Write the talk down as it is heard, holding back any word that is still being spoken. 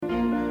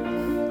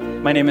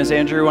My name is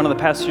Andrew, one of the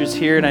pastors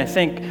here, and I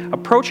think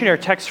approaching our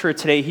text for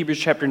today, Hebrews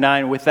chapter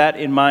 9, with that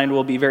in mind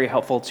will be very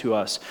helpful to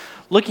us.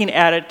 Looking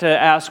at it to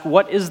ask,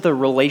 what is the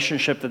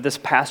relationship that this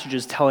passage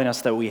is telling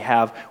us that we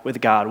have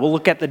with God? We'll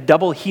look at the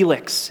double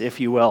helix, if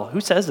you will. Who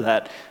says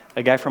that?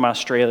 A guy from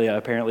Australia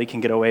apparently can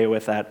get away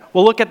with that.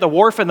 We'll look at the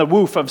wharf and the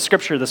woof of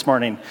Scripture this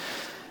morning.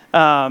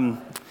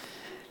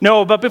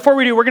 But before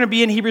we do, we're going to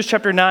be in Hebrews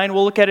chapter 9.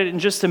 We'll look at it in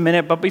just a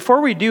minute. But before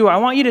we do, I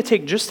want you to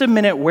take just a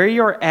minute where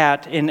you're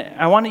at, and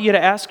I want you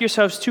to ask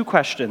yourselves two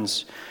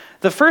questions.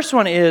 The first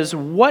one is,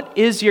 what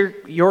is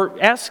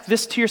ask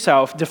this to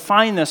yourself,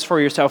 define this for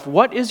yourself.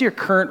 What is your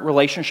current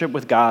relationship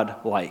with God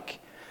like?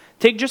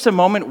 Take just a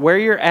moment where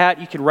you're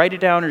at. You can write it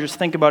down or just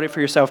think about it for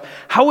yourself.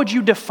 How would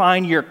you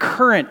define your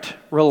current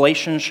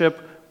relationship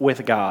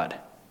with God?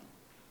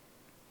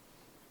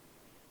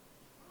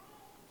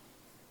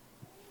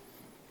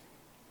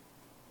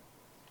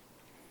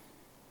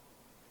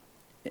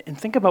 And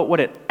think about what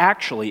it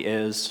actually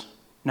is,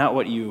 not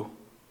what you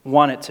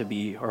want it to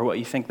be or what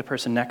you think the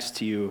person next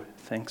to you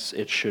thinks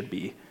it should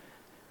be.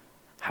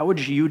 How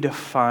would you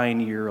define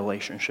your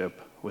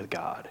relationship with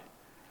God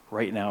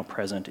right now,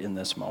 present in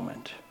this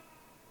moment?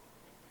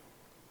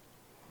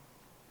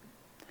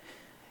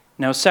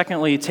 Now,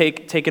 secondly,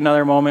 take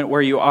another moment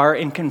where you are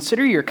and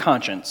consider your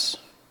conscience.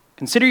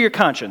 Consider your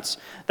conscience,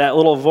 that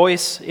little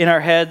voice in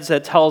our heads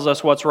that tells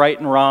us what's right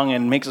and wrong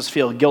and makes us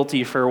feel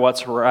guilty for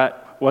what's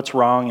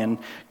wrong and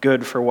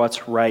good for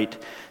what's right.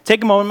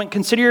 Take a moment,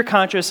 consider your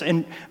conscience,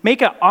 and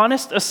make an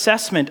honest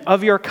assessment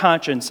of your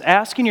conscience,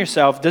 asking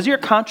yourself, does your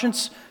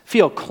conscience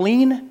feel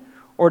clean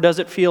or does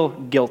it feel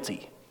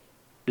guilty?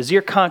 Does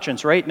your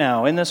conscience right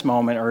now, in this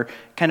moment, or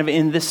kind of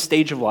in this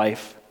stage of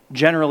life,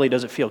 generally,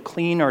 does it feel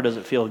clean or does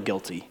it feel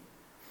guilty?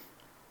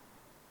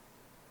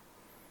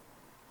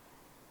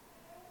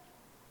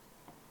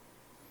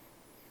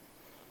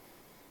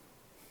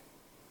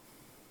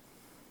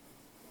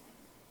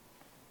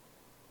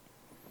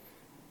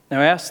 Now,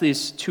 I ask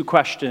these two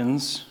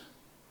questions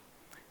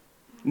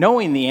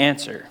knowing the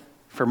answer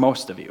for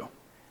most of you,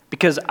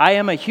 because I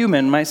am a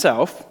human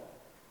myself,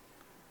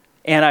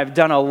 and I've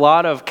done a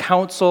lot of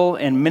counsel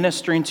and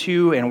ministering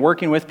to and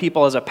working with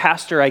people as a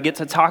pastor. I get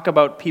to talk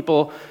about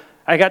people.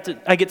 I get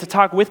to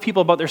talk with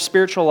people about their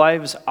spiritual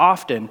lives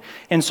often.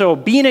 And so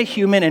being a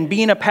human and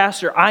being a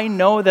pastor, I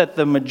know that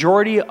the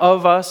majority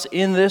of us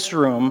in this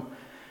room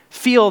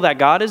feel that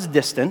God is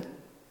distant.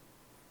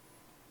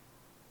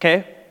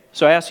 Okay?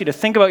 So I ask you to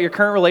think about your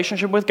current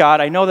relationship with God.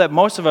 I know that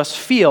most of us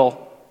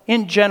feel,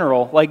 in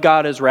general, like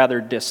God is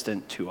rather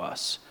distant to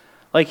us,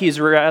 like he's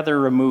rather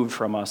removed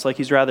from us, like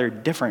he's rather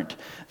different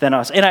than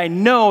us. And I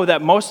know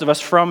that most of us,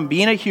 from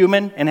being a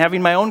human and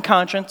having my own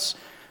conscience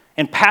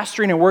and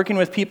pastoring and working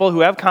with people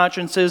who have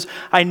consciences,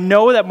 I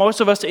know that most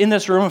of us in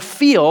this room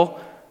feel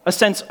a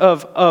sense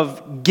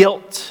of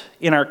guilt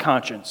in our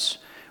conscience.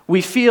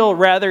 We feel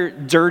rather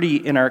dirty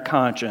in our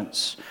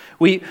conscience.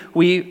 We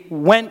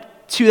went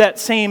to that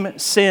same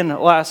sin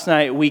last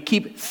night. We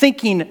keep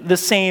thinking the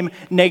same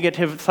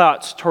negative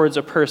thoughts towards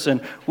a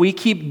person. We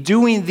keep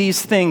doing these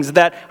things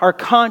that our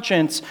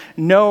conscience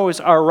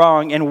knows are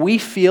wrong, and we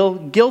feel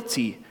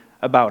guilty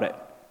about it.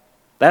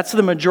 That's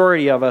the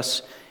majority of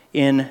us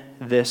in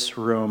this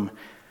room.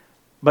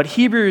 But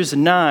Hebrews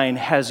 9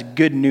 has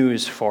good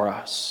news for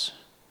us.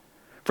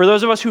 For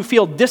those of us who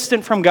feel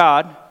distant from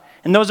God,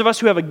 and those of us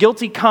who have a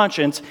guilty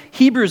conscience,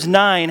 Hebrews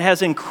 9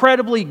 has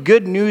incredibly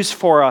good news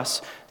for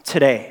us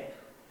today.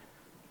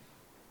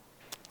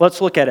 Let's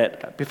look at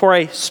it. Before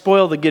I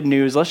spoil the good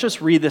news, let's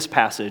just read this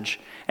passage,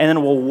 and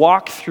then we'll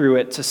walk through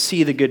it to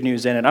see the good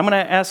news in it. I'm going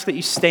to ask that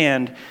you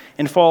stand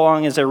and follow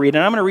along as I read,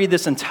 and I'm going to read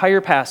this entire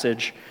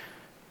passage,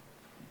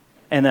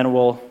 and then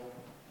we'll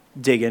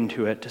dig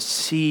into it to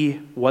see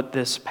what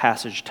this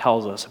passage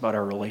tells us about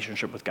our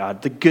relationship with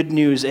God, the good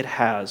news it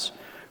has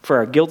for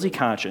our guilty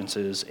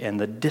consciences and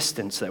the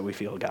distance that we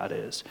feel God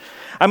is.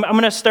 I'm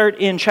going to start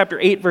in chapter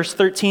 8, verse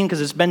 13, because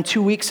it's been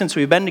 2 weeks since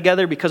we've been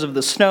together because of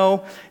the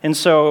snow. And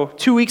so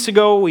 2 weeks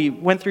ago, we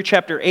went through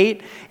chapter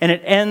 8, and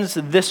it ends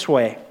this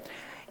way.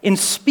 In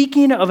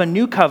speaking of a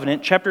new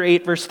covenant, chapter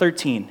 8, verse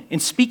 13, in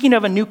speaking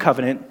of a new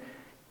covenant,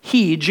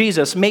 he,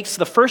 Jesus, makes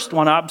the first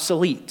one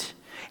obsolete.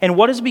 And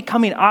what is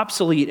becoming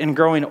obsolete and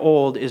growing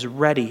old is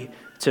ready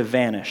to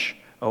vanish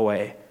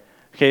away.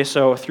 Okay,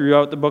 so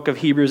throughout the book of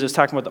Hebrews, it's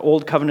talking about the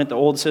old covenant, the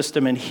old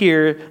system, and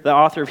here the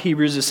author of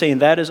Hebrews is saying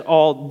that is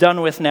all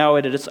done with now,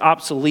 it is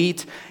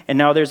obsolete, and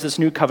now there's this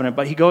new covenant.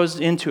 But he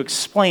goes in to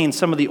explain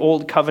some of the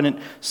old covenant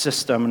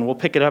system, and we'll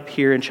pick it up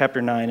here in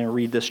chapter 9 and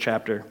read this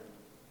chapter.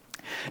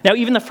 Now,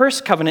 even the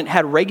first covenant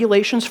had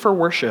regulations for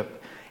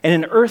worship and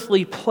an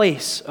earthly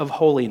place of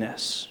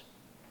holiness.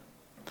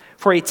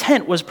 For a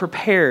tent was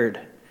prepared,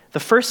 the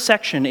first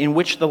section in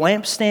which the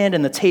lampstand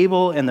and the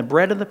table and the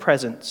bread of the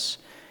presence.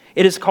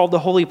 It is called the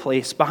holy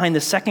place. Behind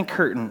the second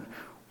curtain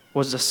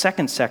was the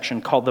second section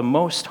called the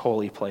most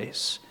holy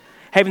place,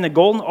 having the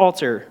golden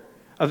altar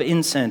of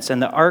incense and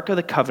the ark of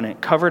the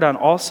covenant covered on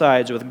all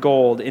sides with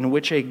gold, in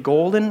which a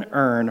golden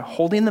urn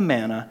holding the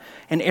manna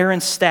and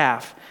Aaron's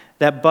staff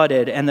that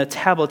budded and the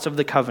tablets of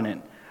the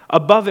covenant.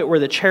 Above it were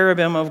the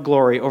cherubim of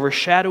glory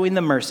overshadowing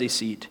the mercy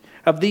seat.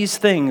 Of these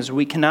things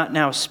we cannot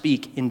now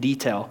speak in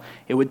detail.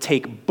 It would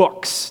take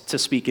books to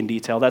speak in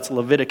detail. That's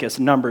Leviticus,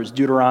 Numbers,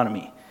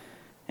 Deuteronomy.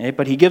 Okay?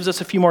 But he gives us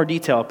a few more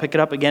detail. I'll pick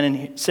it up again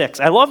in 6.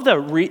 I love the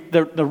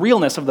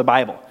realness of the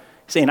Bible.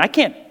 He's saying, I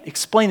can't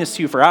explain this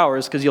to you for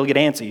hours because you'll get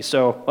antsy,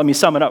 so let me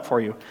sum it up for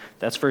you.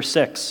 That's verse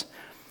 6.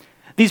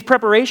 These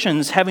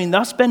preparations having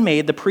thus been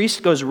made, the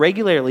priest goes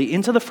regularly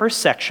into the first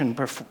section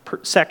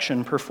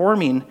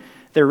performing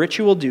their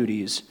ritual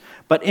duties,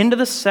 but into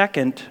the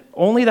second,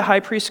 only the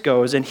high priest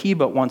goes, and he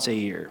but once a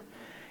year,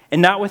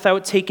 and not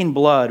without taking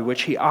blood,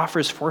 which he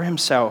offers for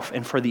himself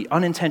and for the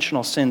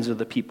unintentional sins of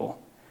the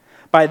people.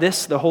 By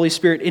this, the Holy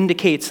Spirit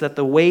indicates that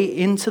the way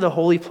into the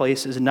holy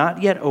place is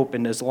not yet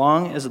opened as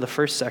long as the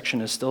first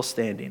section is still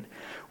standing,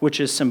 which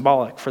is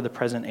symbolic for the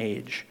present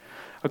age.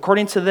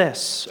 According to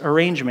this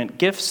arrangement,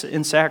 gifts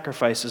and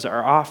sacrifices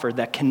are offered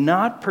that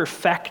cannot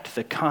perfect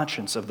the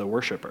conscience of the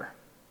worshiper,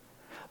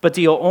 but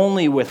deal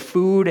only with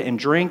food and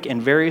drink and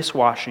various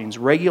washings,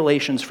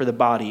 regulations for the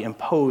body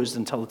imposed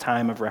until the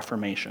time of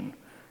Reformation.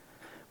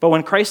 But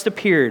when Christ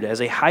appeared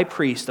as a high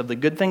priest of the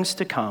good things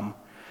to come,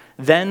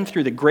 then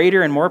through the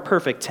greater and more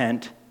perfect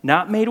tent,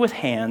 not made with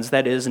hands,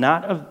 that is,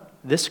 not of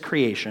this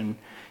creation,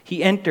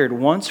 he entered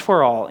once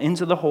for all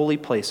into the holy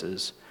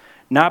places,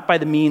 not by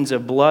the means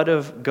of blood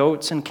of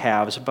goats and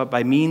calves, but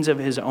by means of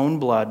his own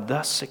blood,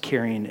 thus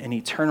securing an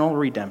eternal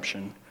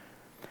redemption.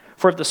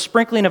 For if the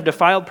sprinkling of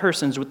defiled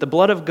persons with the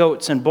blood of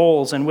goats and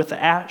bulls and with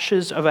the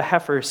ashes of a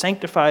heifer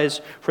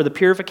sanctifies for the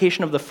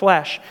purification of the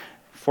flesh,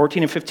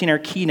 14 and 15 are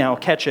key now,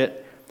 catch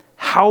it,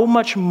 how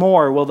much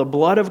more will the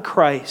blood of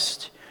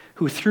Christ,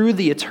 who through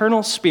the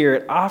eternal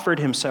Spirit offered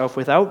himself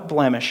without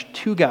blemish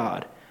to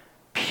God,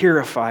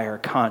 purify our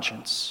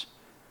conscience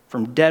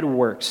from dead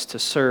works to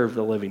serve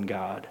the living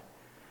God.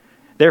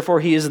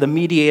 Therefore, he is the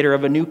mediator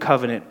of a new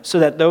covenant, so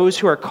that those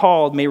who are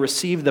called may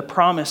receive the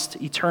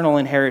promised eternal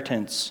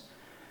inheritance,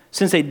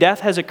 since a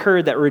death has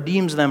occurred that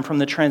redeems them from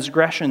the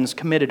transgressions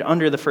committed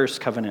under the first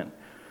covenant.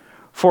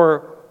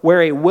 For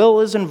where a will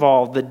is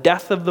involved, the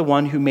death of the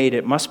one who made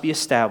it must be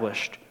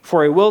established,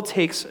 for a will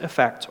takes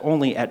effect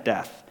only at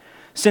death,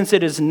 since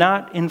it is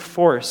not in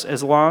force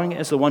as long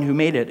as the one who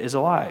made it is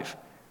alive.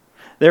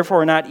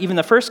 Therefore, not even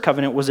the first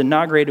covenant was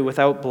inaugurated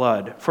without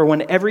blood. For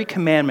when every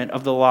commandment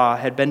of the law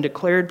had been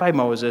declared by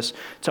Moses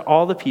to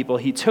all the people,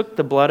 he took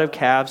the blood of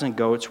calves and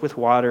goats with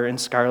water and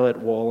scarlet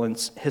wool and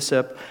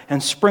hyssop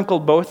and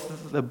sprinkled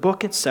both the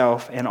book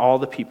itself and all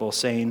the people,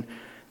 saying,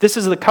 "This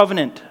is the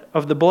covenant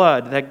of the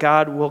blood that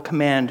God will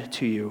command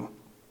to you."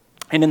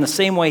 And in the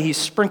same way, he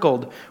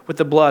sprinkled with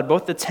the blood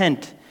both the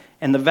tent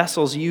and the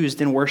vessels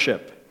used in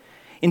worship.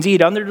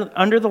 Indeed,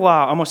 under the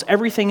law, almost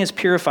everything is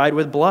purified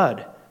with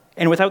blood.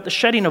 And without the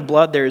shedding of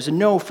blood, there is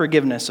no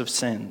forgiveness of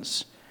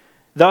sins.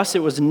 Thus,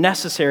 it was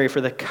necessary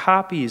for the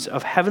copies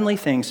of heavenly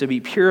things to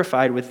be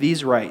purified with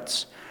these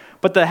rites.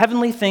 But the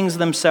heavenly things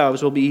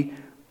themselves will be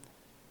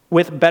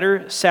with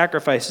better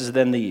sacrifices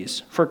than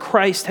these. For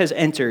Christ has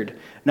entered,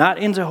 not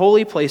into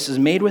holy places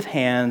made with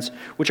hands,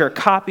 which are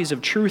copies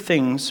of true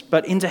things,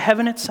 but into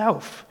heaven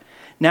itself,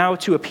 now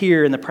to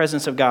appear in the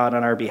presence of God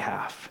on our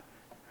behalf.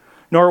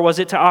 Nor was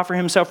it to offer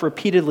himself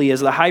repeatedly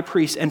as the high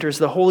priest enters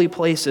the holy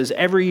places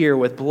every year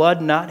with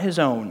blood not his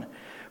own,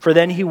 for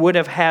then he would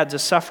have had to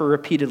suffer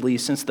repeatedly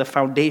since the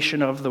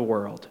foundation of the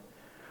world.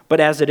 But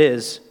as it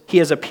is, he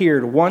has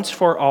appeared once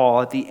for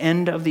all at the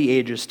end of the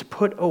ages to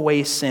put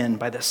away sin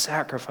by the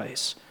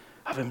sacrifice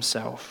of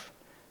himself.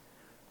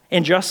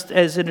 And just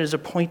as it is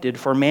appointed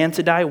for man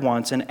to die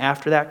once, and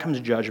after that comes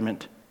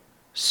judgment,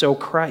 so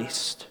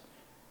Christ,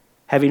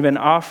 having been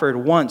offered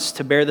once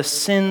to bear the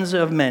sins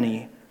of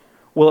many,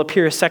 will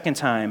appear a second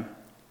time,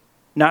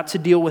 not to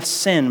deal with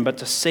sin, but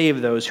to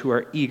save those who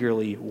are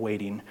eagerly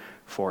waiting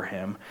for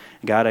him.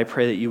 God, I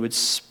pray that you would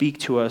speak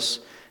to us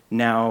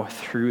now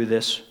through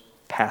this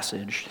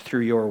passage,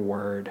 through your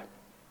word.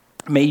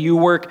 May you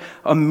work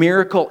a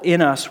miracle in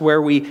us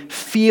where we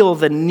feel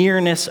the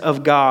nearness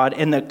of God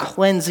and the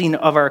cleansing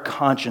of our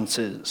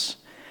consciences.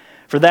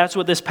 For that's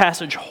what this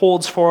passage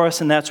holds for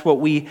us, and that's what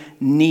we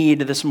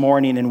need this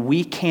morning, and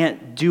we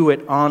can't do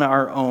it on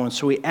our own.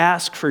 So we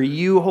ask for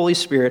you, Holy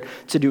Spirit,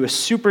 to do a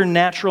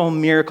supernatural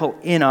miracle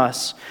in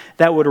us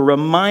that would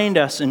remind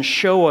us and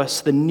show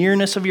us the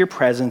nearness of your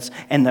presence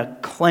and the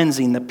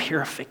cleansing, the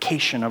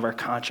purification of our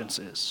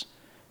consciences.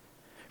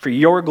 For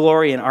your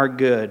glory and our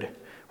good,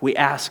 we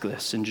ask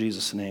this in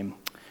Jesus' name.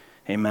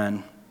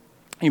 Amen.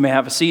 You may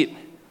have a seat.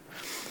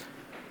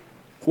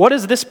 What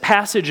is this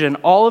passage and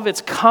all of its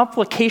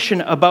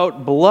complication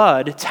about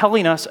blood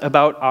telling us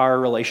about our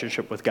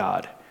relationship with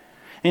God?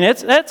 And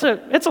it's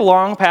a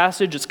long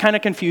passage. It's kind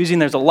of confusing.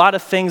 There's a lot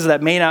of things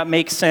that may not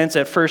make sense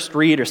at first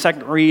read or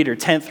second read or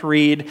 10th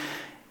read.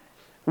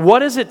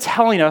 What is it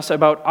telling us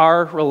about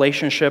our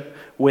relationship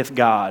with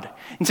God?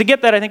 And to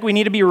get that, I think we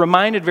need to be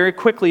reminded very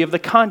quickly of the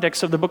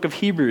context of the book of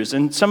Hebrews.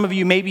 And some of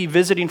you may be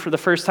visiting for the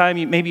first time.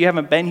 Maybe you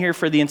haven't been here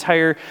for the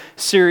entire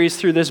series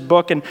through this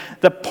book. And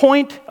the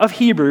point of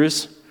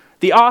Hebrews,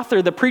 The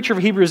author, the preacher of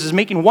Hebrews, is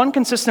making one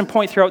consistent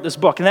point throughout this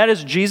book, and that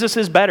is Jesus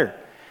is better.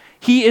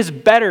 He is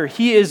better.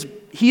 He is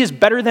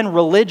better than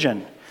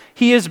religion.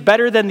 He is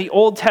better than the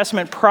Old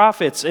Testament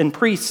prophets and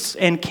priests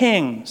and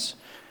kings.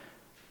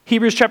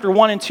 Hebrews chapter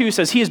 1 and 2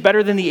 says he is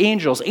better than the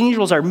angels.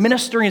 Angels are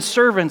ministering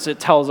servants, it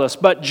tells us,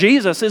 but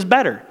Jesus is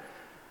better.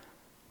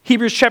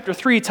 Hebrews chapter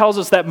 3 tells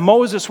us that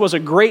Moses was a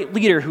great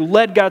leader who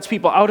led God's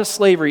people out of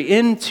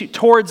slavery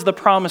towards the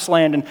promised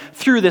land and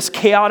through this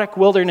chaotic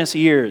wilderness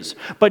years.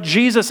 But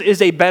Jesus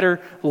is a better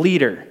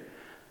leader.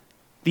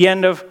 The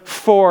end of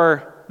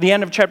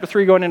chapter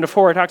 3 going into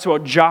 4, it talks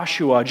about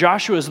Joshua.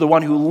 Joshua is the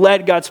one who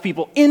led God's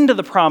people into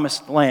the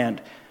promised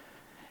land.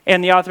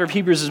 And the author of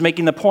Hebrews is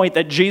making the point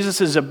that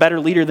Jesus is a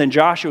better leader than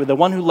Joshua, the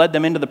one who led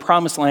them into the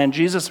promised land.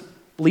 Jesus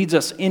leads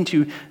us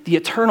into the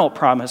eternal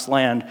promised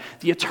land,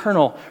 the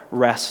eternal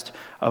rest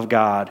of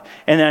God.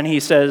 And then he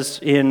says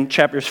in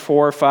chapters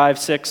 4, 5,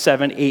 6,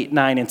 7, 8,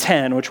 9, and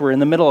 10, which we're in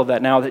the middle of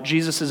that now, that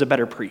Jesus is a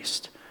better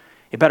priest,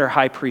 a better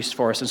high priest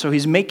for us. And so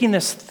he's making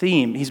this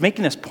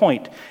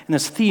point, and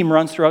this theme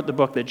runs throughout the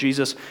book that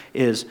Jesus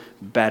is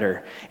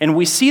better. And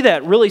we see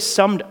that really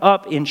summed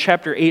up in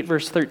chapter 8,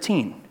 verse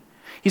 13.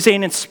 He's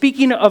saying, and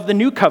speaking of the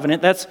new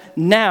covenant, that's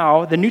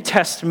now the New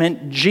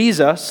Testament,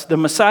 Jesus, the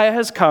Messiah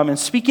has come, and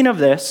speaking of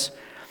this,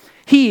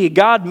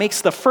 God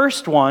makes the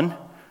first one,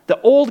 the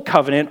old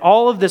covenant,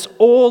 all of this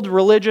old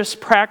religious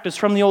practice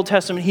from the Old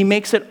Testament, he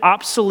makes it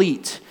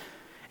obsolete.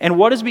 And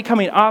what is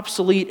becoming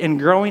obsolete and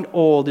growing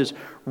old is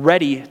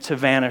ready to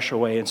vanish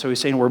away. And so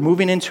he's saying we're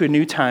moving into a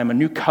new time, a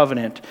new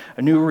covenant,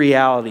 a new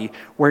reality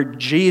where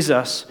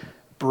Jesus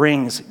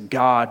brings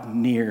God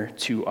near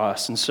to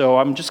us. And so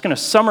I'm just going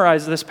to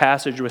summarize this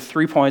passage with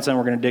 3 points, and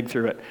we're going to dig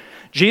through it.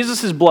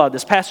 Jesus' blood,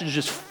 this passage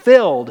is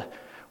filled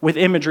with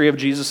imagery of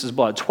Jesus'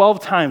 blood. 12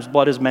 times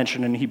blood is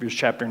mentioned in Hebrews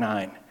chapter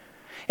 9.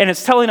 And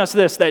it's telling us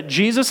this, that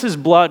Jesus'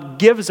 blood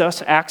gives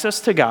us access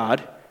to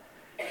God.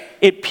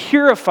 It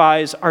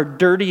purifies our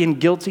dirty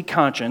and guilty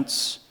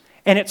conscience,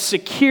 and it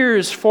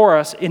secures for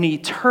us an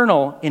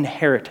eternal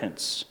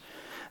inheritance.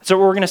 So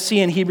what we're going to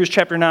see in Hebrews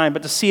chapter 9,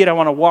 but to see it, I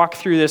want to walk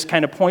through this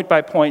kind of point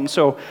by point. And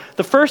so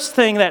the first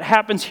thing that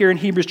happens here in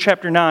Hebrews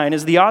chapter 9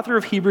 is the author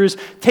of Hebrews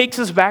takes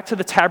us back to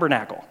the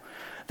tabernacle.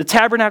 The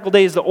tabernacle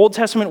days, the Old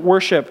Testament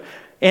worship.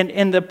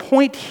 And the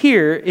point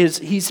here is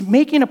he's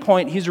making a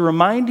point, he's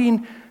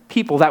reminding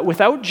people that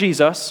without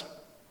Jesus,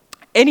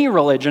 any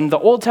religion, the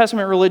Old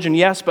Testament religion,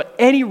 yes, but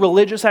any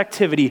religious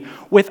activity,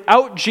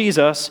 without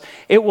Jesus,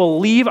 it will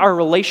leave our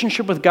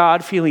relationship with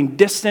God feeling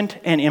distant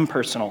and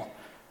impersonal.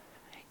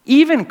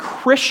 Even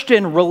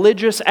Christian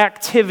religious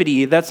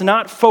activity that's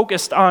not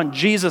focused on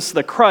Jesus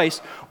the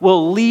Christ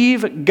will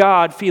leave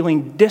God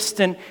feeling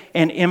distant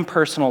and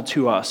impersonal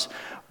to us.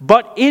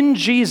 But in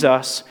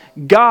Jesus,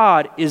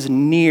 God is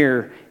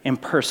near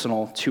and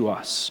personal to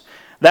us.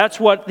 That's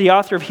what the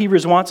author of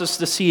Hebrews wants us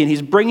to see, and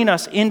he's bringing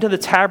us into the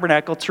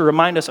tabernacle to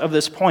remind us of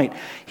this point.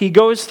 He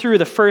goes through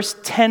the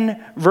first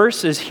 10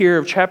 verses here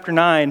of chapter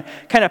 9,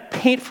 kind of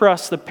paint for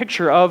us the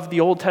picture of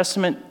the Old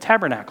Testament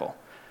tabernacle.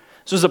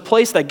 So it was a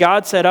place that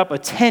God set up, a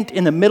tent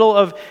in the middle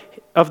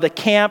of the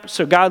camp.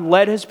 So God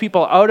led his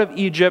people out of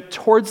Egypt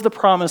towards the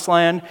promised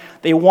land.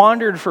 They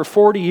wandered for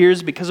 40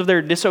 years because of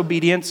their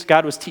disobedience.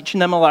 God was teaching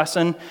them a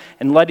lesson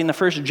and letting the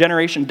first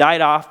generation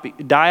die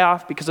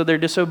off because of their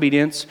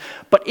disobedience.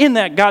 But in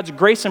that, God's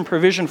grace and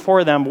provision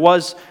for them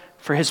was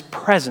for his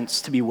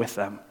presence to be with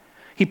them.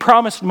 He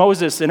promised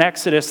Moses in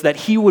Exodus that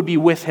he would be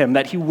with him,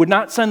 that he would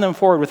not send them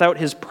forward without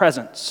his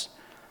presence.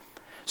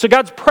 So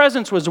God's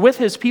presence was with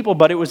his people,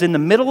 but it was in the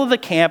middle of the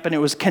camp, and it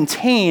was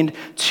contained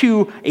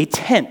to a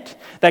tent.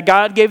 That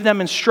God gave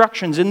them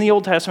instructions in the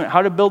Old Testament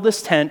how to build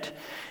this tent,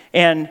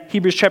 and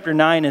Hebrews chapter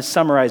 9 is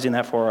summarizing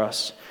that for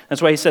us.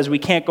 That's why he says we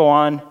can't go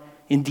on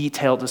in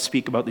detail to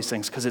speak about these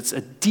things, because it's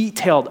a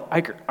detailed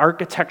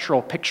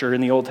architectural picture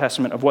in the Old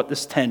Testament of what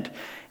this tent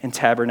and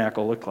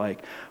tabernacle looked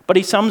like. But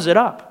he sums it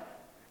up.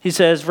 He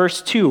says,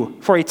 verse 2,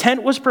 "For a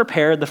tent was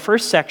prepared, the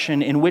first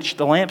section, in which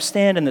the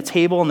lampstand and the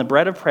table and the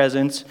bread of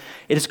presence,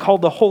 it is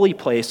called the holy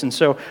place." And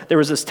so there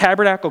was this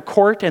tabernacle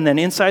court, and then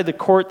inside the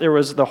court there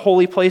was the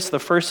holy place, the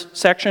first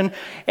section.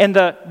 And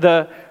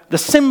the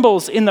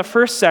symbols in the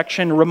first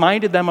section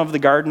reminded them of the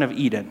Garden of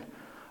Eden.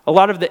 A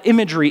lot of the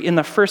imagery in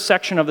the first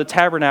section of the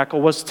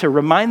tabernacle was to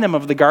remind them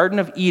of the Garden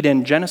of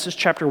Eden, Genesis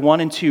chapter 1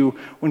 and 2,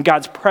 when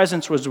God's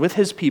presence was with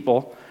his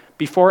people,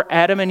 before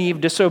Adam and Eve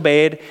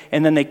disobeyed,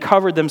 and then they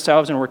covered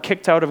themselves and were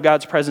kicked out of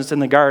God's presence in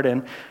the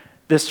garden.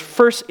 This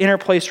first inner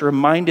place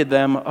reminded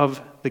them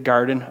of the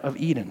Garden of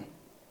Eden.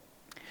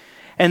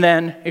 And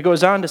then it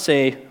goes on to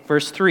say,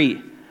 verse 3,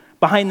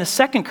 "Behind the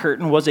second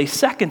curtain was a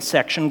second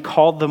section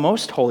called the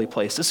most holy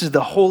place." This is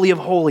the Holy of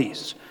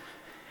Holies.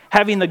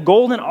 "Having the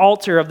golden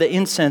altar of the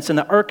incense and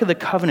the Ark of the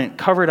Covenant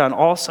covered on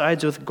all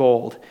sides with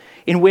gold,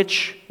 in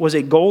which was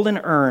a golden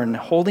urn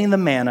holding the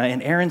manna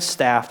and Aaron's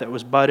staff that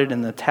was budded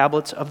in the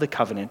tablets of the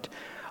covenant.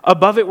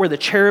 Above it were the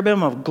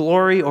cherubim of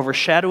glory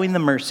overshadowing the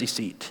mercy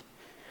seat."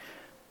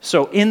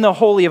 So in the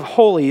Holy of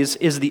Holies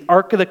is the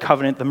Ark of the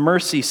Covenant, the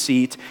mercy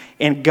seat,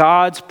 and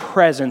God's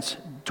presence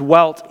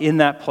dwelt in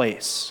that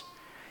place.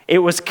 It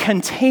was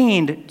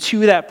contained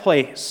to that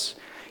place.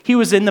 He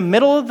was in the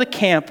middle of the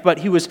camp, but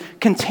he was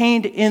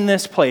contained in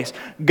this place.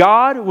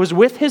 God was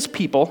with his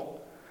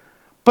people,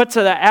 but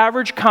to the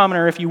average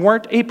commoner, if you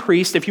weren't a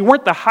priest, if you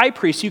weren't the high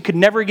priest, you could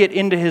never get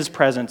into his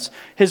presence.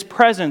 His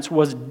presence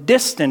was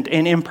distant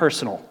and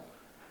impersonal.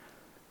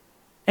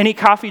 Any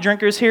coffee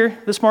drinkers here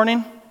this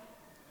morning?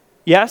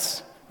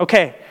 Yes?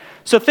 Okay.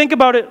 So think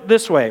about it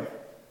this way.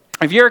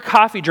 If you're a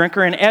coffee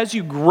drinker, and as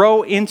you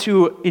grow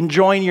into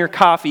enjoying your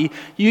coffee,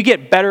 you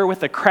get better with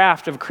the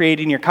craft of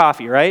creating your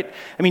coffee, right?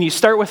 I mean, you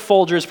start with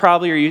Folgers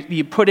probably, or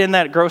you put in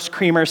that gross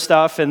creamer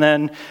stuff, and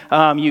then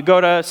you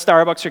go to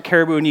Starbucks or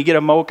Caribou and you get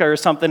a mocha or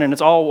something, and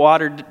it's all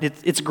watered.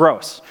 It's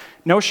gross.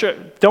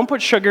 Don't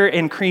put sugar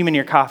and cream in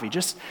your coffee.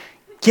 Just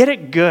get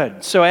it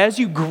good. So as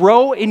you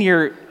grow in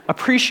your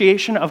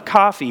appreciation of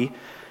coffee,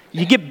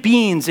 you get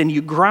beans and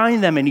you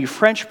grind them and you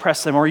French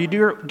press them, or you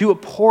do a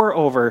pour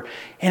over,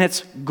 and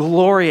it's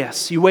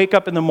glorious. You wake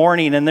up in the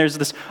morning and there's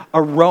this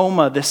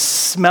aroma, this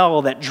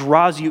smell that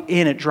draws you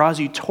in, it draws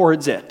you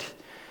towards it.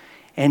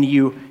 And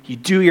you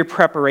do your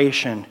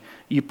preparation,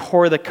 you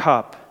pour the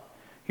cup,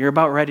 you're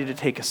about ready to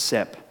take a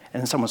sip,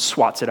 and then someone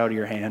swats it out of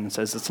your hand and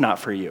says, it's not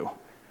for you.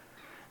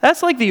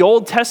 That's like the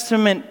Old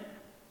Testament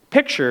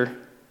picture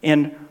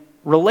in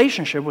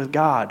relationship with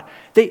God.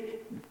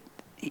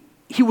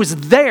 He was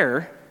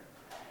there.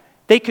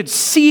 They could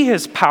see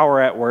his power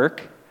at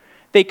work.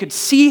 They could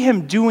see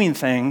him doing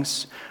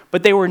things,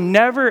 but they were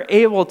never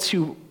able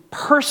to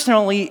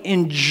personally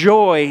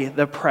enjoy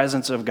the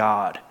presence of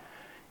God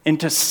and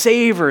to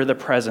savor the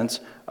presence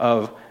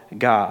of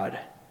God.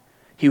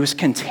 He was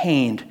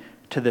contained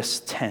to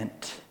this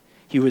tent.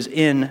 He was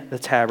in the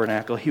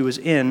tabernacle. He was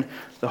in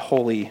the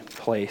holy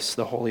place,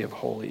 the Holy of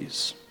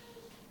Holies.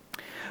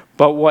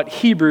 But what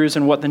Hebrews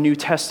and what the New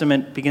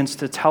Testament begins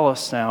to tell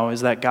us now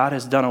is that God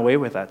has done away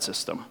with that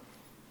system.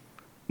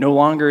 No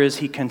longer is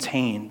he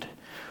contained.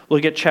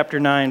 Look at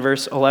chapter 9,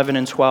 verse 11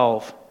 and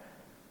 12. It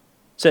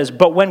says,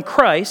 but when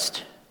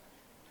Christ,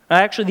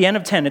 actually the end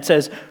of 10, it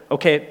says,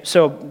 okay,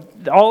 so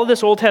all of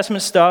this Old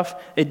Testament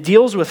stuff, it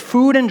deals with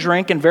food and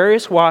drink and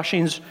various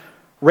washings,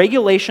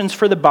 regulations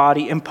for the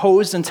body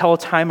imposed until a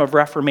time of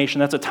Reformation.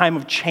 That's a time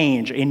of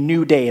change, a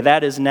new day.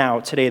 That is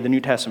now, today, the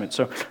New Testament.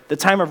 So the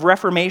time of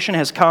Reformation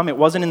has come. It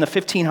wasn't in the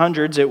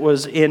 1500s. It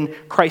was in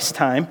Christ's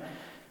time.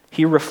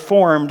 He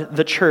reformed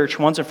the church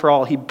once and for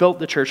all. He built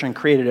the church and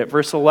created it.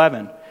 Verse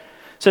 11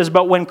 says,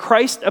 but when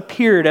Christ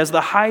appeared as the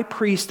high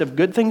priest of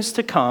good things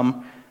to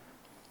come,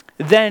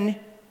 then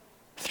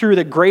through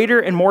the greater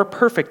and more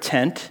perfect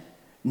tent,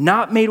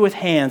 not made with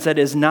hands, that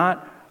is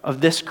not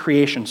of this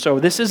creation. So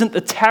this isn't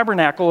the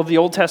tabernacle of the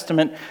Old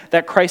Testament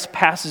that Christ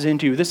passes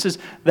into. This is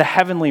the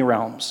heavenly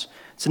realms.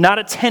 It's not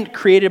a tent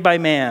created by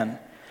man.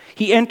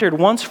 He entered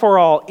once for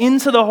all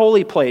into the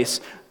holy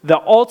place, the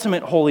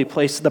ultimate holy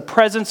place, the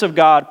presence of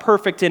God,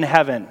 perfect in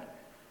heaven.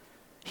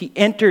 He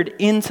entered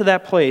into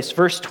that place.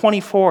 Verse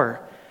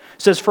 24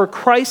 says, for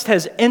Christ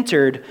has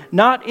entered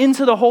not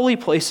into the holy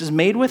places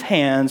made with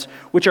hands,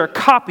 which are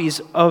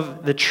copies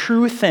of the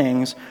true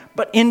things,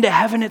 but into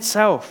heaven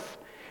itself,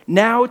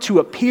 now to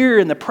appear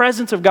in the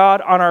presence of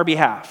God on our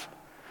behalf.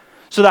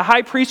 So the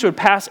high priest would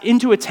pass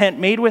into a tent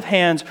made with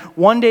hands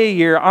one day a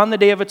year on the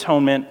Day of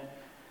Atonement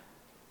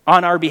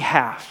on our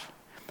behalf.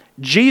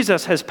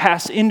 Jesus has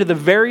passed into the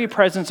very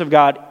presence of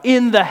God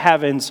in the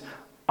heavens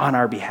on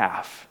our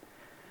behalf.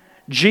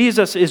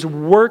 Jesus is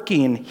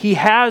working, he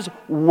has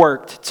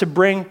worked to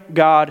bring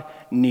God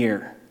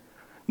near.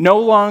 No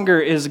longer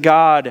is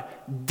God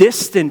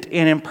distant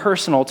and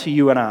impersonal to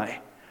you and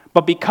I.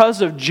 But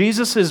because of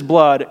Jesus'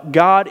 blood,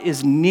 God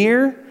is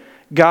near,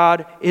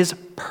 God is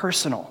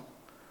personal.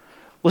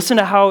 Listen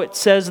to how it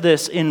says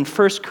this in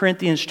 1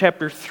 Corinthians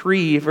chapter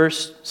 3,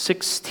 verse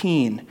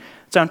 16.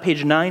 It's on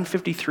page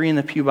 953 in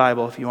the Pew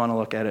Bible if you want to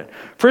look at it.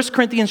 1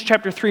 Corinthians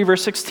chapter 3,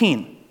 verse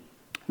 16.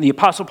 The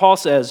Apostle Paul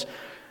says,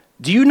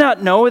 do you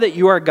not know that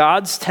you are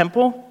God's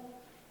temple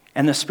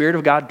and the Spirit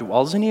of God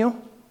dwells in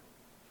you?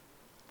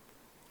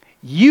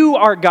 You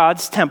are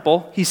God's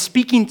temple. He's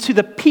speaking to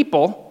the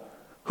people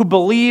who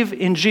believe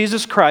in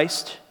Jesus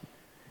Christ.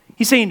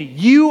 He's saying,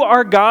 you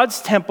are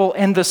God's temple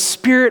and the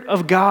Spirit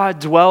of God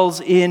dwells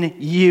in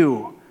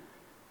you.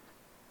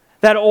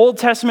 That Old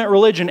Testament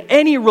religion,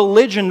 any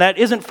religion that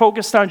isn't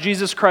focused on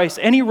Jesus Christ,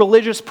 any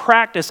religious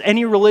practice,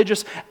 any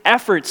religious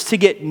efforts to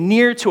get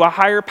near to a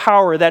higher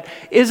power that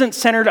isn't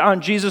centered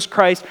on Jesus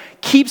Christ,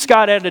 keeps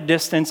God at a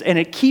distance and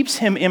it keeps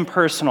him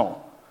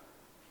impersonal.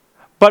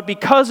 But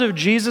because of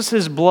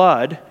Jesus'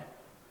 blood,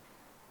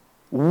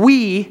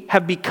 we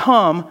have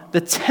become the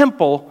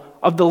temple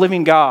of the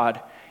living God,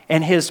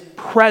 and his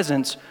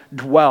presence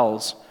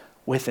dwells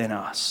within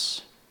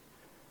us.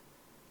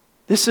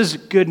 This is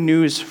good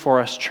news for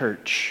us,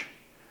 church.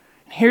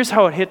 Here's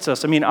how it hits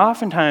us. I mean,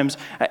 oftentimes,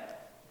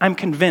 I'm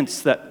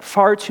convinced that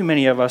far too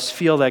many of us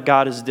feel that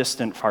God is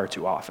distant far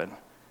too often.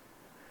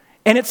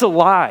 And it's a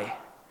lie.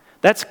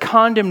 That's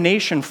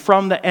condemnation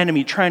from the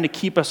enemy trying to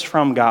keep us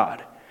from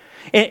God.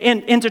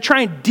 And to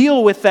try and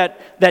deal with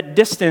that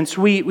distance,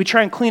 we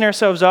try and clean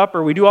ourselves up,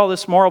 or we do all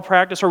this moral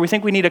practice, or we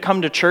think we need to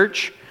come to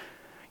church.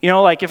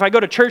 Like if I go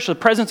to church, the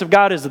presence of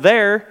God is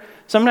there.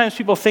 Sometimes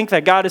people think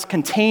that God is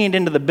contained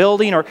into the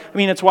building,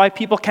 it's why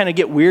people kind of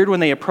get weird when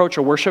they approach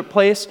a worship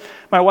place.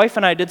 My wife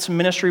and I did some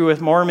ministry with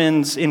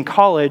Mormons in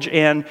college,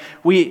 and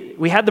we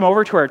had them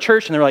over to our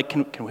church, and they're like,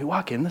 can we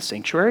walk in the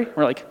sanctuary?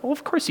 We're like, well,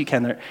 of course you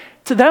can.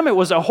 To them, it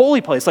was a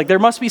holy place. Like, there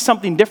must be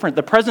something different.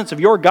 The presence of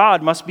your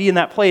God must be in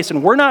that place,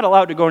 and we're not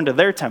allowed to go into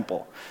their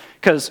temple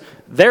because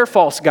their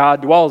false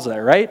god dwells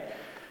there, right?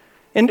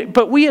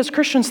 But we as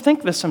Christians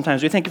think this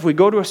sometimes. We think if we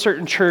go to a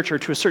certain church or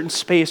to a certain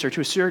space or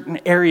to a certain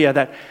area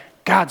that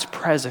God's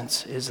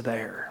presence is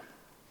there.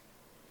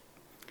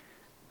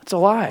 That's a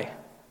lie.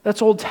 That's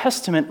Old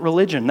Testament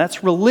religion.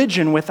 That's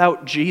religion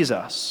without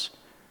Jesus.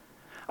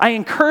 I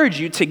encourage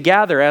you to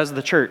gather as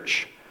the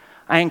church.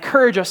 I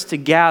encourage us to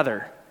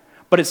gather,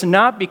 but it's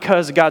not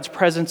because God's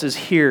presence is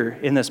here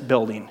in this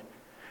building.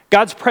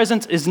 God's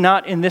presence is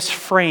not in this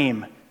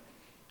frame.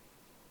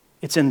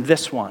 It's in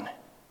this one.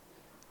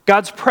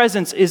 God's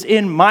presence is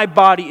in my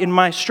body, in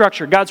my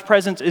structure. God's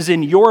presence is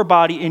in your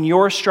body, in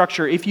your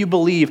structure, if you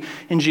believe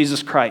in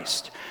Jesus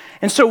Christ.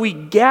 And so we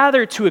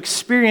gather to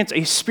experience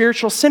a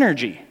spiritual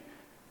synergy.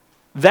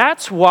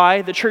 That's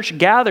why the church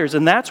gathers,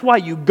 and that's why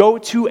you go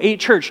to a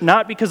church,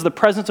 not because the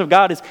presence of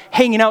God is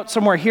hanging out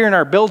somewhere here in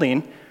our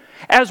building.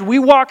 As we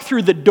walk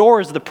through the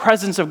doors, the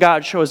presence of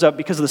God shows up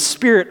because the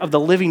Spirit of the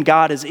living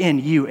God is in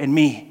you and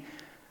me.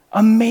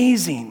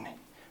 Amazing.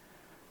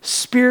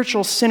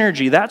 Spiritual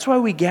synergy. That's why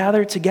we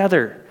gather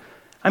together.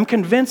 I'm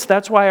convinced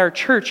that's why our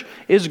church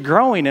is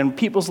growing and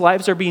people's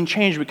lives are being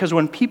changed, because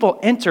when people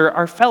enter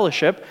our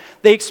fellowship,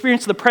 they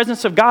experience the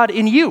presence of God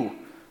in you.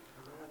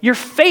 Your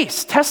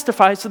face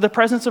testifies to the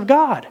presence of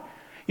God.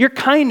 Your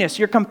kindness,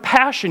 your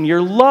compassion,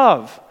 your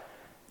love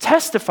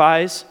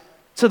testifies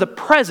to the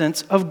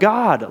presence of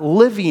God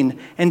living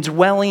and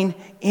dwelling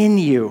in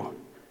you.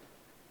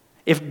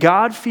 If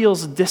God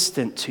feels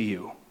distant to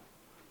you,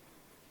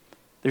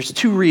 there's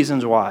two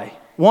reasons why.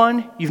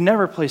 One, you've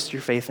never placed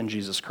your faith in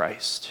Jesus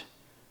Christ.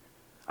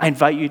 I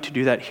invite you to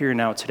do that here and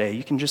now today.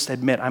 You can just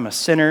admit, I'm a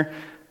sinner.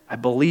 I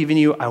believe in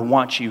you. I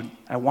want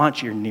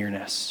your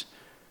nearness.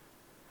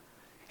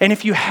 And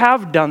if you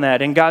have done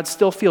that and God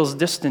still feels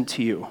distant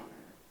to you,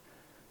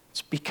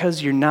 it's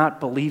because you're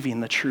not believing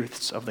the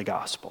truths of the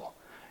gospel.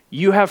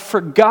 You have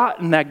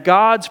forgotten that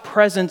God's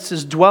presence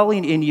is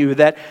dwelling in you,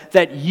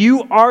 that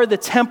you are the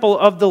temple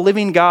of the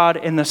living God,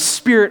 and the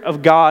Spirit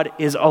of God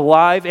is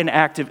alive and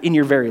active in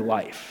your very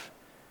life.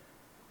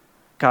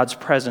 God's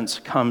presence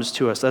comes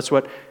to us. That's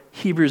what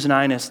Hebrews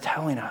 9 is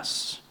telling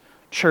us.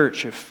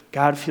 Church, if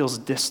God feels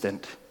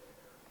distant,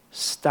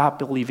 stop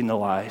believing the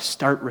lie.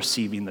 Start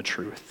receiving the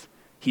truth.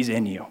 He's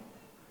in you.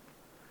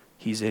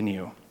 He's in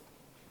you.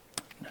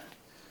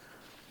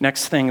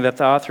 Next thing that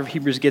the author of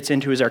Hebrews gets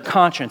into is our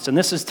conscience, and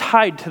this is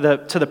tied to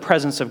the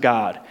presence of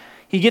God.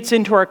 He gets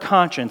into our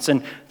conscience,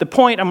 and the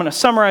point, I'm going to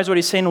summarize what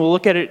he's saying, we'll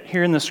look at it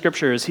here in the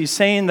scriptures. He's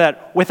saying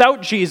that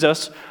without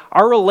Jesus,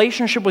 our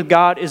relationship with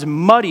God is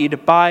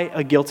muddied by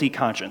a guilty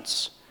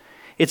conscience.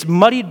 It's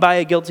muddied by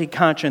a guilty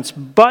conscience,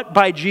 but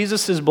by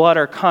Jesus' blood,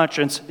 our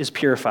conscience is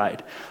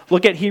purified.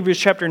 Look at Hebrews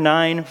chapter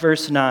 9,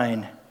 verse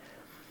 9.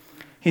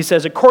 He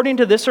says, according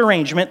to this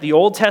arrangement, the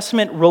Old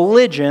Testament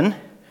religion,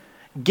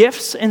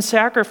 gifts and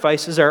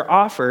sacrifices are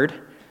offered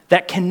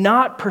that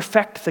cannot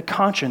perfect the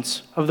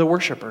conscience of the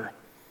worshiper.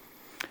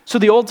 So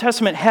the Old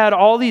Testament had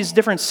all these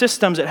different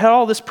systems. It had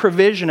all this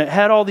provision. It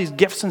had all these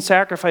gifts and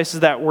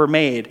sacrifices that were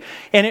made.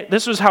 And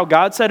this was how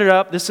God set it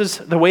up. This is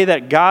the way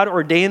that God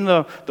ordained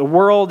the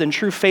world and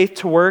true faith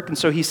to work. And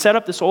so he set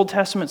up this Old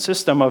Testament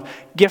system of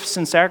gifts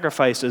and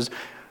sacrifices.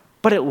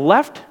 But it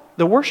left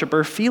the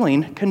worshiper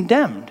feeling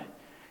condemned.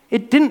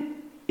 It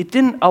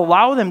didn't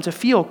allow them to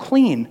feel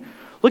clean.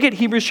 Look at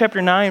Hebrews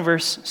chapter 9,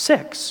 verse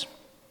 6.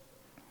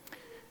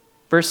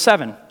 Verse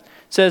 7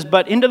 says,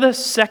 but into the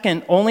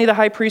second only the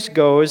high priest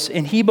goes,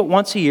 and he but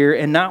once a year,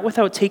 and not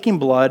without taking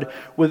blood,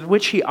 with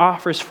which he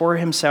offers for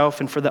himself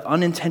and for the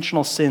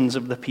unintentional sins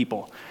of the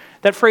people.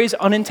 That phrase,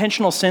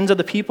 unintentional sins of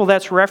the people,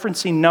 that's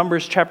referencing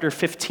Numbers chapter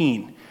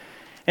 15.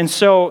 And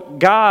so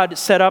God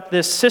set up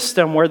this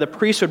system where the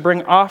priest would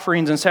bring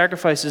offerings and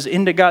sacrifices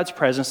into God's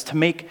presence to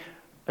make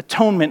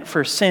atonement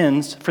for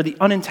sins, for the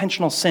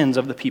unintentional sins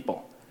of the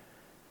people.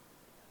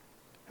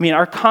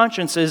 Our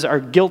consciences are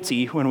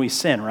guilty when we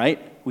sin,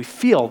 right? We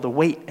feel the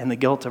weight and the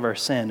guilt of our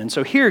sin. And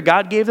so here,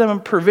 God gave them a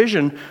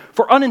provision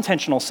for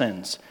unintentional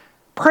sins.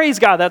 Praise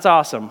God, that's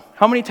awesome.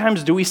 How many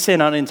times do we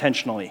sin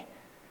unintentionally?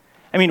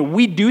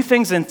 We do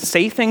things and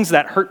say things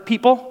that hurt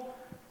people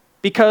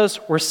because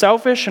we're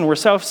selfish and we're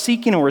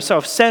self-seeking and we're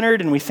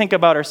self-centered and we think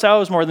about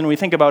ourselves more than we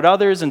think about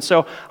others. And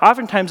so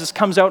oftentimes this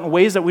comes out in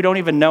ways that we don't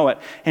even know it.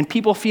 And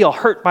people feel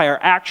hurt by our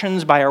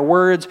actions, by our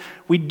words.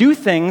 We do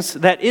things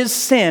that is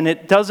sin.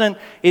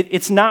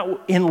 It's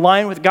not in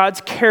line with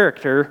God's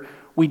character.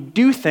 We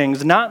do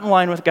things not in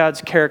line with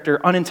God's character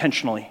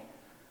unintentionally.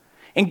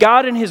 And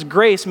God in his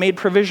grace made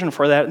provision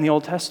for that in the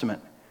Old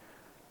Testament.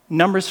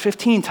 Numbers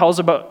 15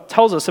 tells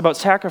us about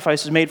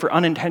sacrifices made for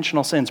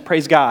unintentional sins.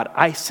 Praise God,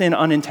 I sin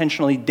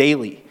unintentionally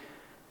daily.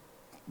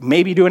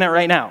 Maybe doing it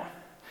right now.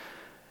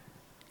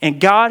 And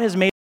God has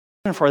made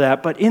provision for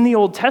that, but in the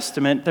Old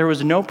Testament, there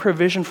was no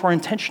provision for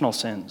intentional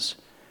sins.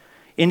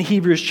 In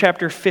Hebrews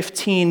chapter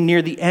 15,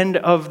 near the end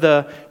of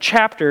the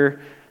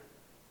chapter,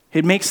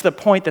 it makes the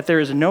point that there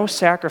is no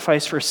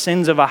sacrifice for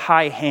sins of a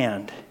high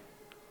hand.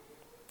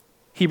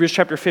 Hebrews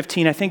chapter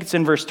 15, I think it's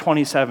in verse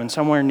 27,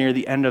 somewhere near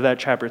the end of that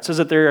chapter. It says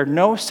that there are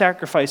no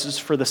sacrifices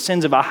for the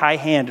sins of a high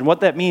hand. And what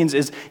that means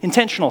is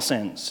intentional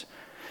sins.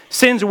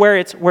 Sins where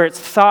it's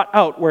thought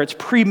out, where it's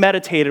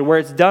premeditated, where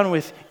it's done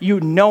with you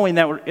knowing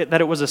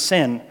that it was a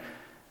sin.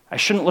 I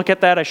shouldn't look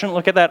at that, I'm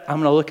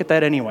going to look at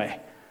that anyway.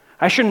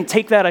 I shouldn't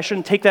take that, I'm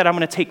going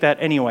to take that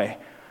anyway.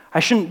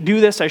 I shouldn't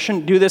do this, I'm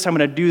going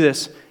to do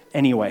this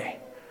anyway.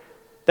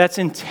 That's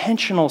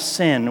intentional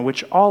sin,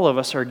 which all of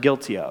us are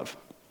guilty of.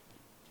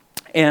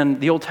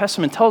 And the Old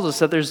Testament tells us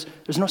that there's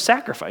no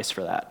sacrifice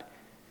for that.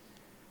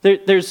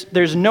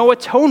 There's no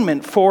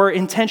atonement for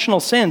intentional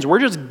sins. We're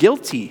just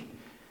guilty.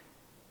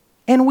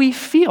 And we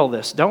feel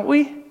this, don't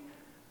we?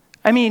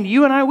 I mean,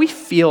 you and I, we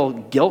feel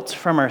guilt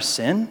from our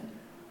sin.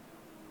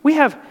 We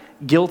have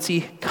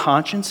guilty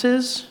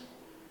consciences.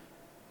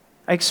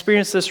 I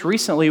experienced this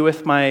recently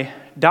with my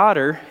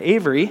daughter,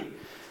 Avery.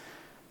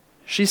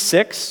 She's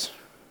 6.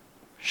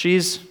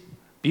 She's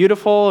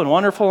beautiful and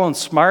wonderful and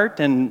smart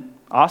and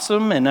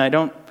awesome, and I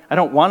don't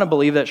want to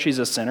believe that she's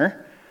a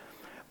sinner.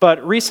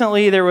 But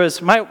recently there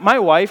was, my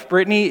wife,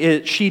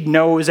 Brittany, she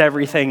knows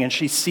everything and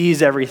she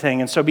sees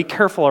everything, and so be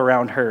careful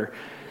around her.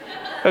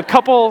 A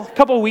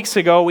couple weeks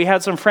ago, we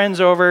had some friends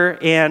over,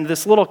 and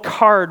this little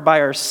card by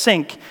our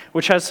sink,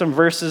 which has some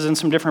verses and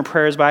some different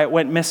prayers by it,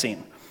 went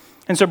missing.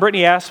 And so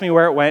Brittany asked me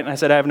where it went, and I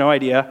said, I have no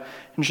idea.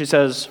 And she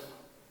says,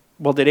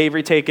 well, did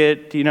Avery take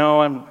it? Do you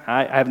know?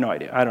 I have no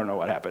idea. I don't know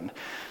what happened.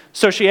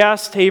 So she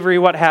asked Avery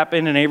what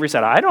happened, and Avery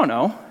said, I don't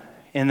know.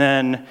 And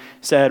then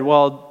said,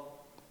 well,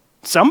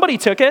 somebody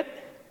took it.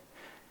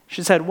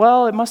 She said,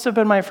 well, it must have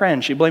been my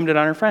friend. She blamed it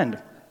on her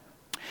friend.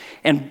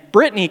 And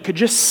Brittany could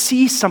just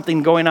see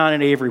something going on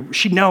in Avery.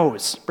 She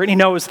knows. Brittany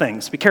knows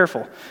things. Be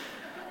careful.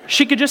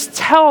 She could just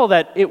tell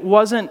that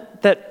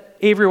that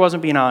Avery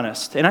wasn't being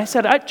honest. And I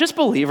said, I just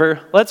believe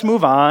her. Let's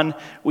move on.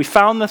 We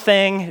found the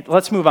thing.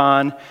 Let's move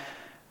on.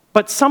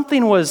 But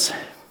something was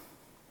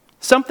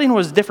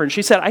different.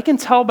 She said, I can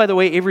tell by the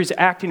way Avery's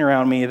acting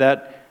around me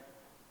that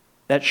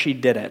she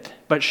did it.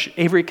 But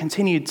Avery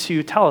continued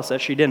to tell us that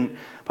she didn't.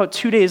 About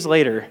 2 days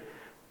later,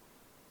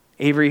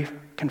 Avery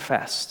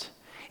confessed.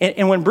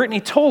 And when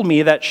Brittany told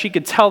me that she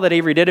could tell that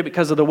Avery did it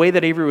because of the way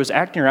that Avery was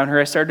acting around her,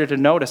 I started to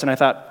notice, and I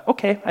thought,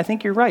 okay, I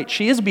think you're right.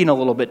 She is being a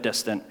little bit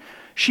distant.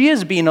 She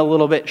is being a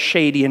little bit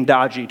shady and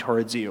dodgy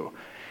towards you.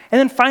 And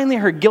then finally,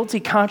 her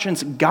guilty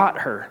conscience got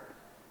her.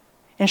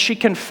 And she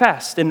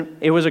confessed, and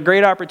it was a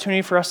great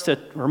opportunity for us to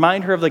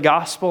remind her of the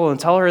gospel and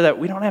tell her that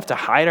we don't have to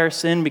hide our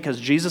sin because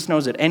Jesus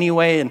knows it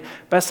anyway, and the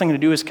best thing to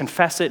do is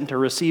confess it and to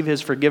receive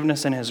his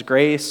forgiveness and his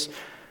grace.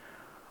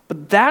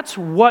 But that's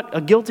what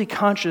a guilty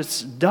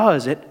conscience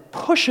does. It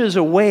pushes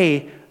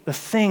away the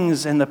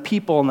things and the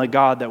people and the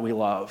God that we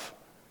love.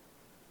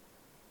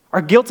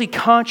 Our guilty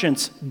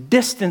conscience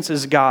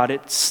distances God.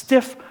 It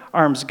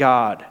stiff-arms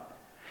God.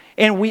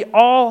 And we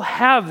all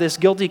have this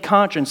guilty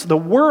conscience. The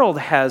world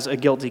has a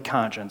guilty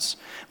conscience.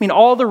 I mean,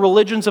 all the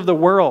religions of the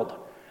world,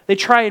 they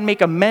try and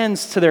make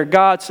amends to their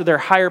gods, to their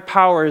higher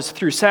powers,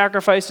 through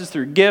sacrifices,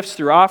 through gifts,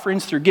 through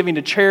offerings, through giving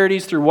to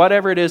charities, through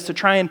whatever it is, to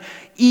try and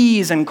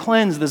ease and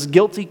cleanse this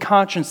guilty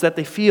conscience that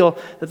they feel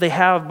that they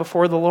have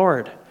before the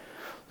Lord.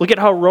 Look at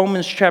how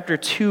Romans chapter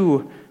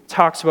 2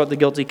 talks about the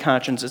guilty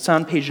conscience. It's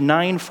on page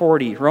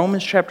 940,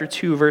 Romans chapter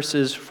 2,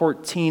 verses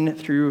 14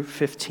 through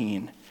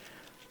 15.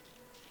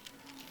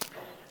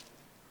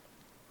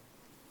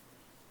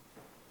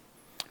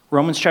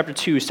 Romans chapter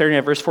 2, starting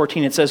at verse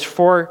 14, it says,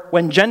 for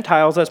when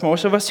Gentiles, that's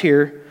most of us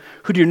here,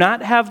 who do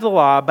not have the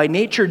law, by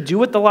nature do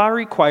what the law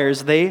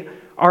requires, they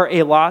are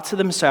a law to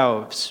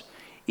themselves,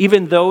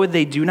 even though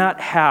they do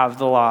not have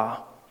the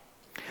law.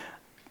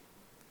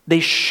 They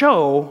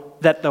show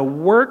that the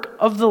work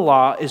of the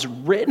law is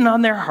written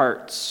on their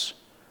hearts,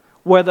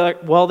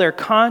 while their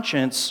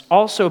conscience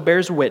also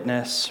bears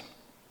witness,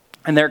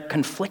 and their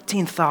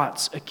conflicting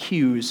thoughts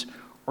accuse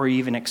or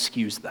even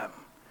excuse them.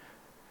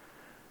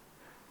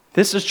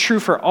 This is true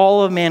for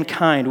all of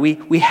mankind.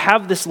 We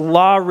have this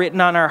law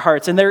written on our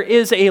hearts, and there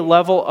is a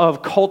level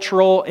of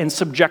cultural and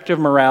subjective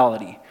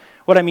morality.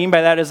 What I mean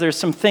by that is there's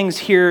some things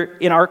here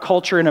in our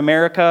culture in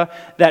America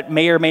that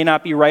may or may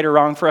not be right or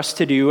wrong for us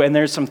to do, and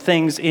there's some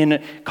things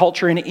in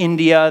culture in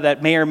India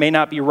that may or may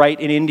not be right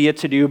in India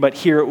to do, but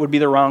here it would be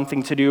the wrong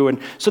thing to do. And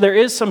so there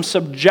is some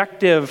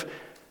subjective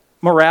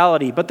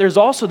morality, but there's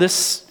also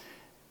this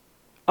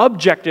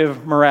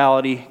objective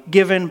morality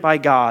given by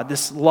God,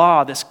 this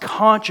law, this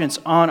conscience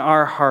on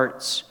our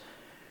hearts.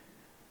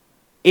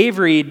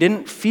 Avery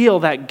didn't feel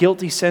that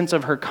guilty sense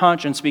of her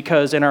conscience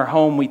because in our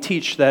home we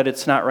teach that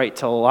it's not right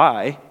to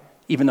lie,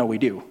 even though we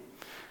do.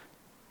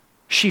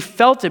 She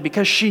felt it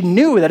because she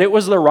knew that it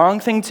was the wrong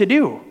thing to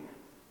do.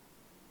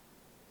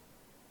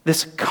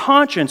 This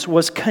conscience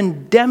was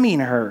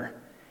condemning her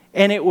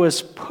And it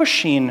was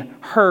pushing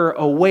her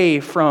away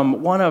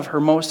from one of her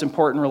most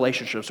important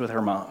relationships with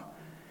her mom.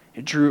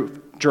 It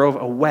drove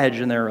a wedge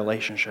in their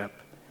relationship.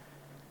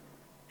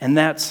 And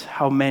that's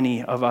how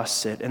many of us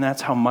sit, and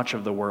that's how much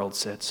of the world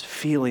sits,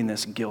 feeling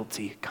this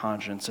guilty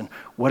conscience. And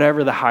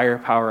whatever the higher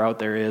power out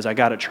there is, I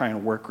got to try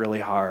and work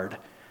really hard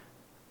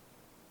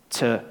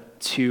to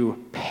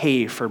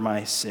pay for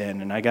my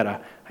sin, and I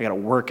gotta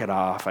work it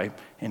off.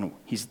 And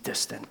he's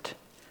distant.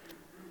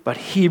 But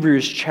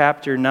Hebrews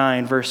chapter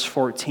 9, verse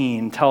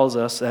 14 tells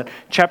us that,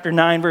 chapter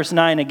 9, verse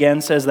 9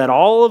 again says that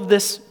all of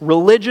this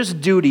religious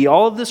duty,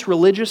 all of this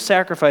religious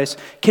sacrifice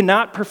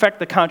cannot perfect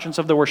the conscience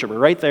of the worshiper.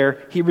 Right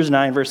there, Hebrews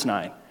 9, verse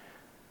 9.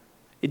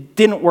 It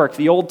didn't work.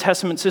 The Old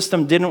Testament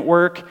system didn't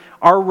work.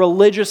 Our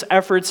religious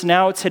efforts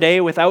now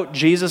today without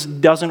Jesus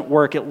doesn't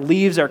work. It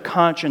leaves our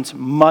conscience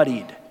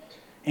muddied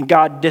and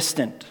God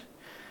distant.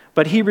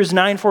 But Hebrews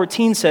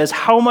 9:14 says,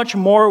 how much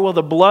more will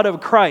the blood of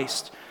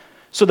Christ?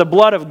 So the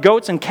blood of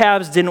goats and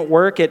calves didn't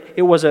work.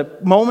 It was a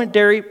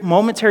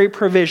momentary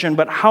provision,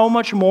 but how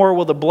much more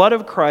will the blood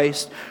of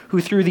Christ, who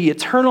through the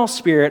eternal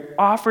Spirit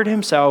offered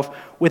himself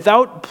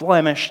without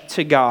blemish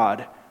to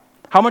God,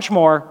 how much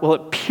more will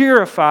it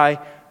purify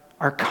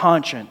our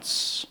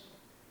conscience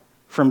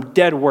from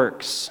dead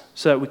works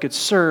so that we could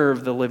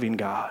serve the living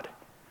God?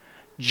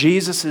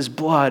 Jesus'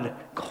 blood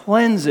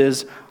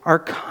cleanses our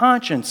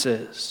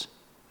consciences.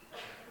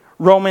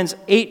 Romans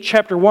 8,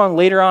 chapter 1,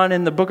 later on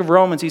in the book of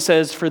Romans, he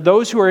says, for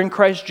those who are in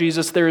Christ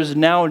Jesus, there is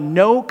now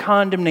no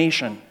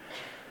condemnation.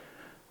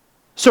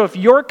 So if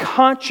your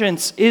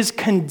conscience is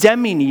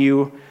condemning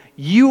you,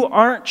 you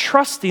aren't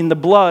trusting the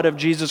blood of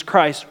Jesus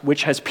Christ,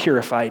 which has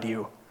purified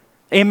you.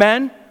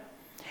 Amen?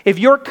 If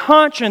your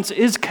conscience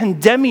is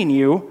condemning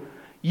you,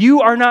 you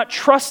are not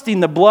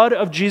trusting the blood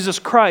of Jesus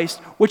Christ,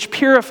 which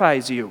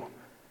purifies you.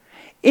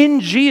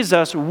 In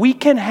Jesus, we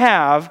can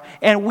have,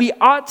 and we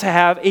ought to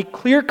have, a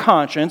clear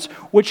conscience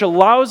which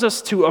allows us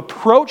to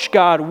approach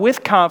God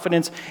with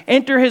confidence,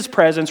 enter his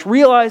presence,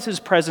 realize his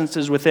presence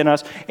is within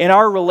us, and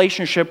our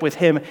relationship with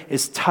him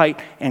is tight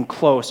and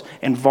close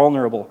and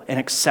vulnerable and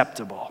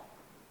acceptable.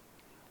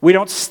 We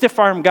don't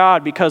stiff-arm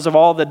God because of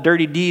all the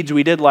dirty deeds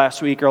we did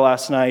last week or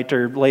last night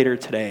or later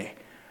today.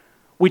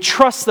 We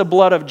trust the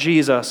blood of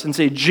Jesus and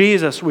say,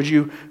 Jesus, would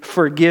you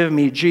forgive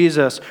me?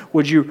 Jesus,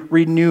 would you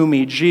renew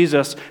me?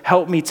 Jesus,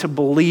 help me to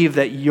believe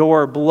that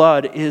your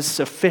blood is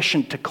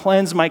sufficient to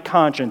cleanse my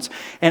conscience.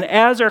 And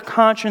as our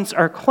conscience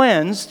are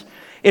cleansed,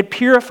 it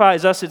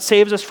purifies us, it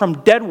saves us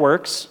from dead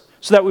works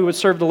so that we would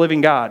serve the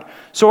living God.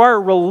 So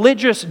our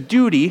religious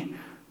duty,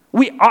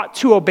 we ought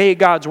to obey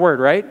God's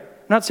word, right? I'm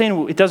not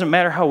saying it doesn't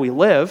matter how we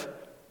live.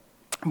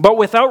 But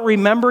without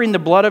remembering the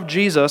blood of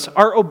Jesus,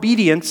 our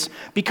obedience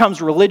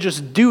becomes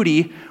religious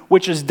duty,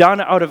 which is done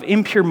out of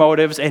impure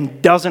motives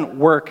and doesn't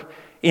work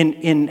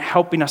in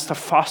helping us to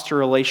foster a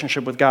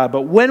relationship with God.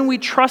 But when we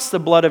trust the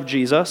blood of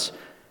Jesus,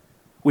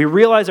 we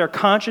realize our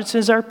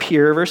consciences are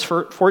pure, verse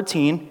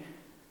 14,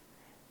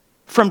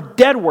 from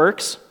dead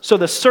works. So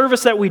the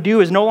service that we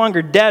do is no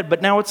longer dead,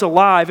 but now it's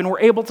alive, and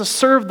we're able to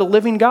serve the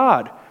living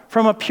God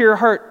from a pure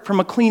heart, from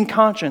a clean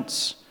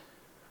conscience,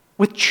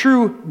 with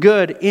true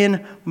good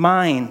in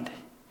mind.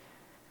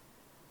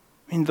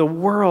 I mean, the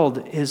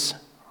world is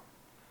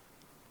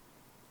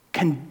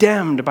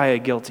condemned by a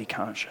guilty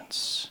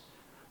conscience.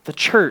 The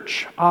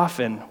church,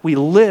 often, we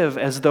live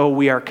as though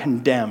we are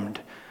condemned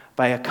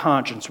by a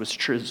conscience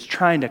which is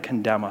trying to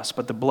condemn us,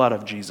 but the blood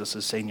of Jesus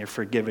is saying, you're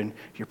forgiven,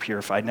 you're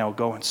purified, now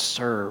go and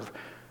serve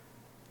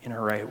in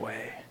a right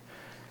way.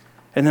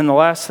 And then the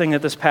last thing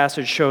that this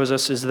passage shows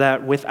us is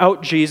that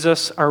without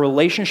Jesus, our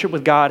relationship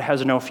with God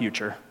has no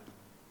future.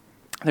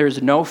 There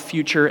is no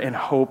future and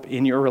hope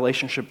in your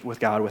relationship with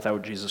God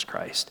without Jesus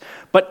Christ.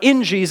 But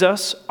in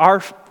Jesus,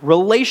 our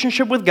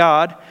relationship with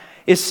God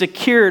is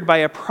secured by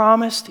a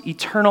promised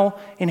eternal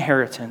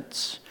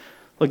inheritance.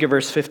 Look at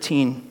verse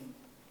 15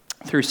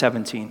 through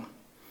 17.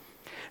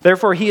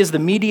 Therefore, he is the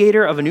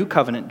mediator of a new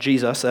covenant,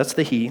 Jesus, that's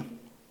the he,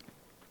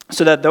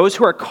 so that those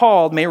who are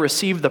called may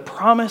receive the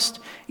promised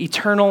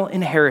eternal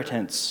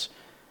inheritance.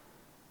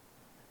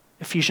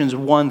 Ephesians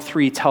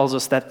 1:3 tells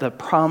us that the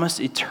promised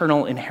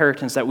eternal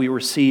inheritance that we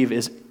receive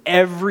is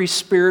every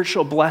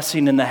spiritual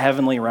blessing in the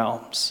heavenly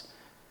realms.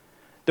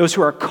 Those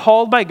who are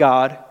called by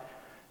God,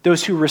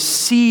 those who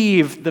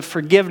receive the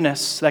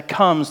forgiveness that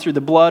comes through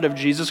the blood of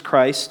Jesus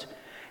Christ,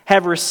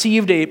 have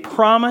received a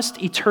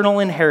promised eternal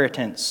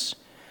inheritance.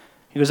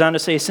 He goes on to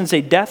say, since a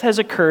death has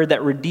occurred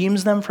that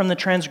redeems them from the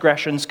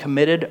transgressions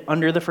committed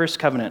under the first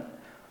covenant.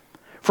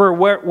 For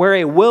where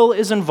a will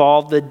is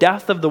involved, the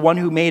death of the one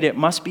who made it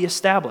must be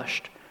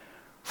established.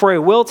 For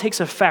a will takes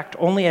effect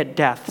only at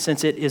death,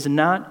 since it is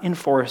not in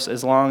force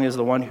as long as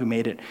the one who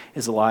made it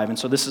is alive. And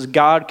so this is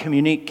God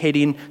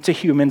communicating to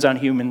humans on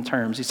human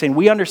terms. He's saying,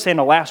 we understand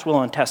a last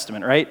will and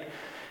testament, right?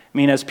 I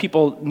mean, as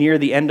people near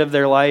the end of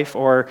their life,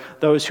 or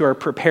those who are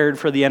prepared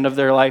for the end of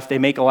their life, they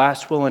make a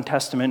last will and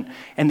testament,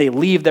 and they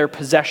leave their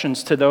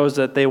possessions to those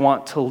that they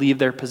want to leave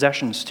their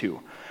possessions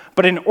to.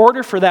 But in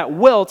order for that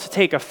will to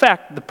take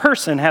effect, the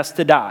person has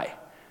to die.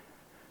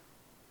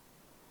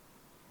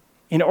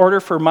 in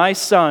order for my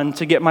son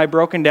to get my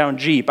broken down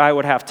Jeep, I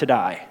would have to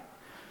die.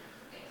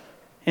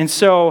 And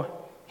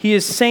so he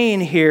is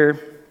saying here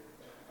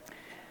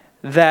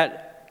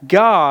that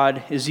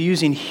God is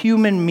using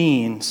human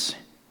means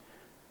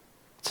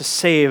to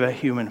save a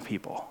human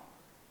people.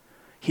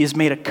 He has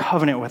made a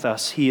covenant with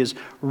us. He has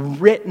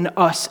written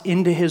us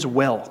into his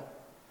will.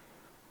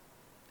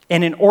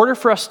 And in order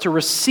for us to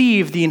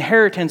receive the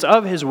inheritance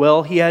of his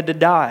will, he had to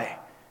die.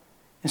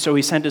 And so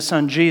he sent his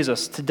son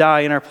Jesus to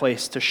die in our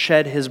place, to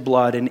shed his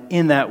blood, and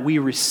in that we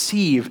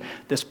receive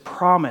this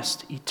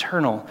promised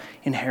eternal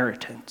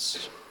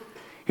inheritance.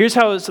 Here's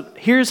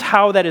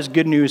how that is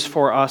good news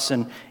for us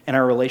and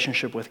our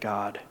relationship with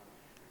God.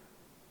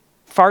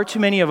 Far too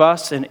many of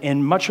us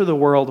and much of the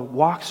world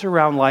walks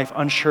around life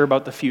unsure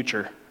about the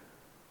future.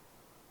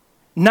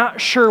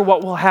 Not sure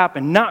what will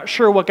happen, not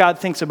sure what God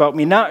thinks about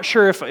me, not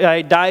sure if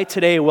I die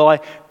today, will I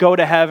go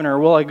to heaven or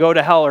will I go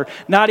to hell, or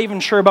not even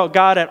sure about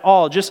God at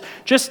all, just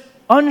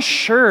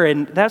unsure,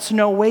 and that's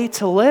no way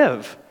to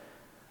live.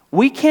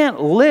 We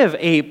can't live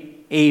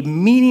a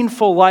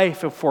meaningful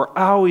life if we're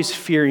always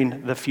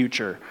fearing the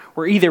future.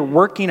 We're either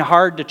working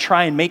hard to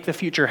try and make the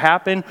future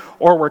happen,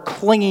 or we're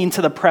clinging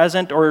to the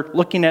present or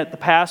looking at the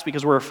past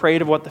because we're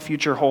afraid of what the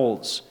future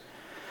holds.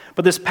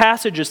 But this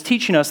passage is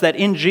teaching us that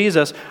in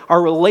Jesus, our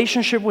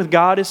relationship with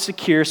God is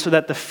secure so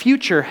that the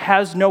future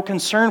has no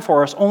concern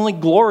for us, only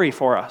glory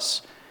for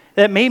us.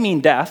 That may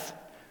mean death,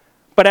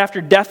 but after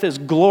death is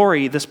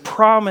glory, this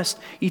promised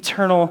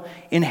eternal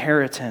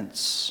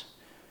inheritance.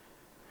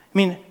 I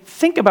mean,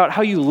 think about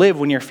how you live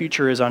when your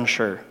future is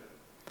unsure.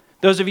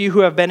 Those of you who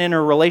have been in a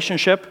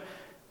relationship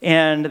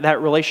and that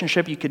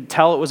relationship, you could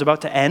tell it was about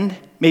to end.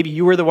 Maybe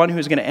you were the one who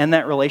was going to end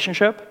that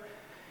relationship,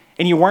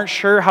 and you weren't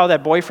sure how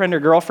that boyfriend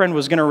or girlfriend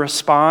was going to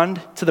respond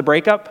to the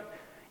breakup.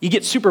 You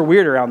get super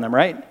weird around them,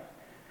 right?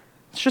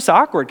 It's just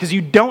awkward because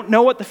you don't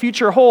know what the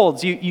future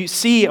holds. You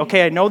see,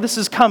 okay, I know this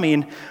is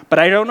coming, but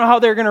I don't know how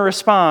they're going to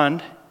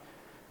respond.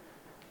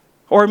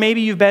 Or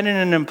maybe you've been in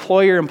an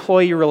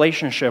employer-employee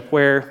relationship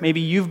where maybe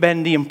you've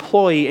been the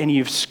employee and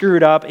you've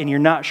screwed up and you're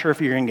not sure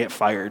if you're going to get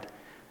fired.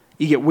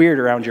 You get weird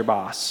around your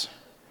boss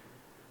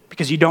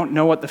because you don't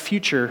know what the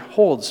future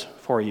holds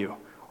for you.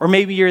 Or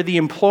maybe you're the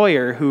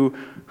employer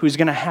who's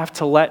going to have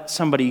to let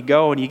somebody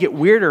go, and you get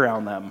weird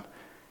around them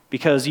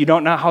because you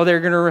don't know how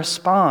they're going to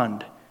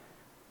respond.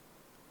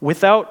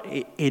 Without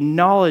a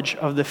knowledge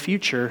of the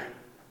future,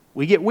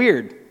 we get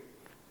weird.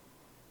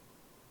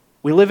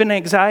 We live in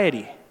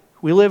anxiety.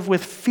 We live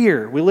with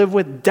fear. We live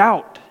with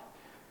doubt.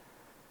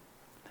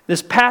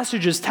 This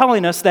passage is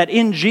telling us that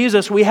in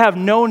Jesus we have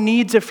no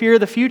need to fear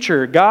the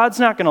future. God's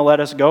not going to let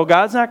us go.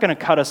 God's not going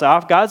to cut us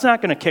off. God's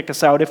not going to kick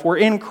us out. If we're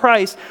in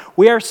Christ,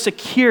 we are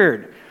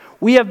secured.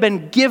 We have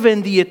been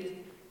given the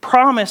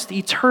promised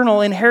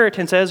eternal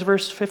inheritance, as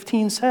verse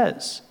 15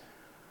 says.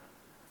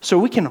 So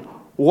we can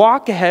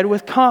walk ahead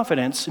with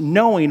confidence,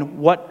 knowing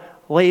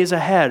what lays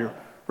ahead.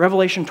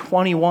 Revelation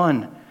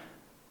 21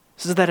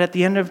 says that at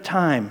the end of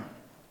time,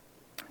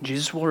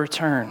 Jesus will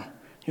return.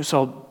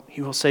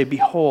 He will say,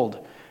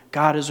 "Behold,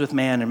 God is with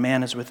man, and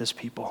man is with his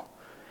people.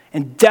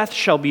 And death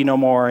shall be no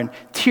more, and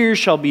tears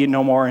shall be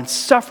no more, and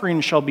suffering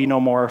shall be no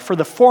more. For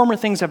the former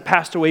things have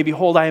passed away.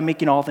 Behold, I am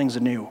making all things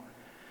anew."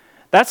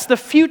 That's the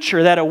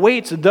future that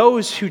awaits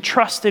those who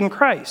trust in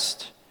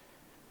Christ.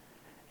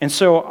 And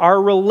so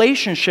our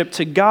relationship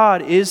to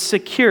God is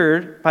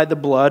secured by the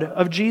blood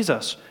of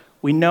Jesus.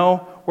 We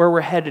know where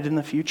we're headed in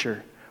the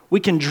future. We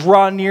can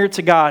draw near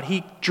to God.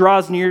 He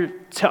draws near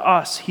to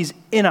us. He's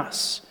in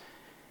us.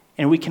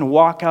 And we can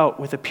walk out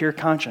with a pure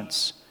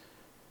conscience.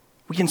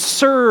 We can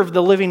serve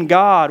the living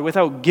God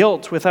without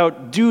guilt,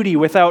 without duty,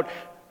 without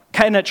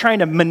kind of trying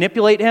to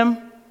manipulate him.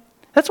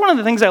 That's one of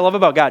the things I love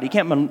about God. You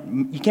can't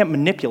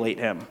manipulate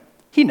him.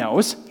 He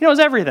knows. He knows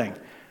everything.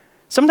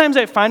 Sometimes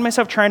I find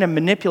myself trying to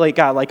manipulate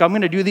God. Like, I'm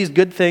going to do these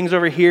good things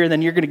over here, and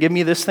then you're going to give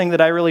me this thing that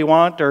I really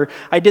want. Or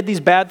I did these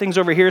bad things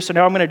over here, so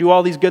now I'm going to do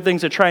all these good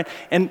things to try.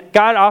 And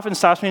God often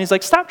stops me, and he's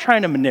like, "Stop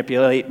trying to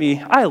manipulate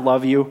me. I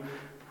love you.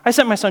 I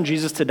sent my son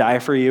Jesus to die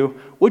for you.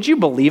 Would you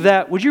believe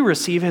that? Would you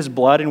receive his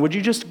blood? And would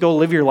you just go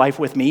live your life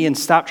with me and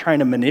stop trying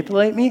to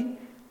manipulate me?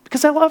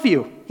 Because I love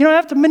you. You don't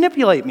have to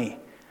manipulate me."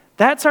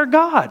 That's our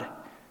God.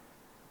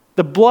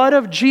 The blood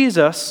of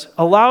Jesus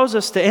allows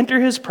us to enter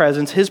his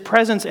presence. His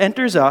presence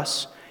enters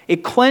us.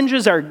 It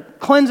cleanses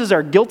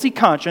our guilty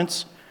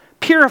conscience,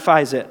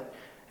 purifies it.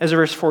 As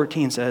verse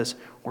 14 says,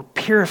 we're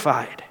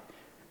purified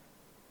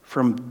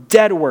from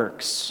dead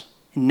works.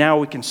 And now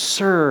we can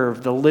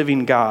serve the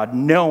living God,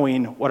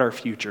 knowing what our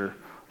future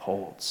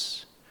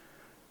holds.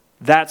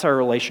 That's our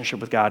relationship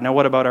with God. Now,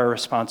 what about our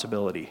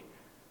responsibility?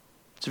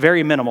 It's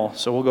very minimal,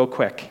 so we'll go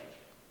quick.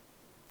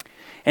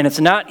 And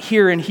it's not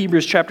here in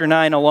Hebrews chapter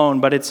 9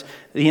 alone, but it's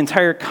the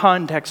entire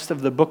context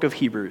of the book of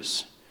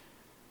Hebrews.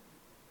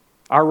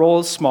 Our role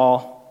is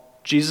small.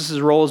 Jesus'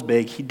 role is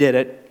big. He did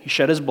it. He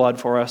shed his blood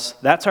for us.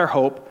 That's our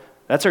hope.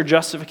 That's our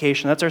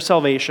justification. That's our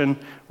salvation.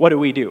 What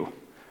do?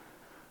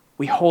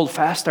 We hold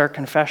fast our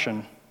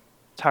confession.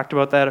 Talked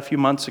about that a few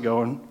months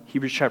ago in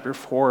Hebrews chapter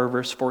 4,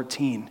 verse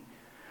 14.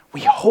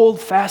 We hold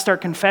fast our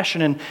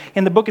confession,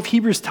 and the book of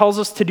Hebrews tells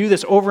us to do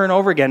this over and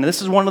over again.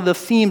 This is one of the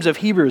themes of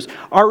Hebrews,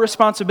 our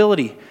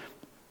responsibility.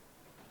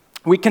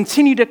 We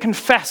continue to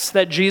confess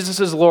that Jesus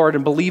is Lord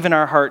and believe in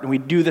our heart, and we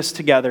do this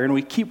together, and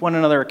we keep one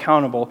another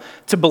accountable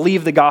to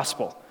believe the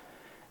gospel,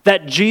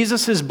 that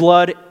Jesus'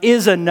 blood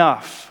is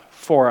enough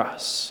for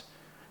us.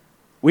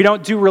 We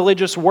don't do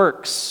religious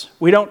works.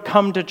 We don't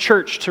come to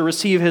church to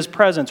receive his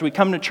presence. We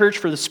come to church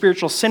for the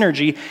spiritual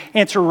synergy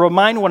and to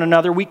remind one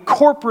another we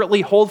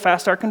corporately hold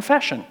fast our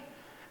confession.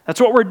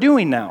 That's what we're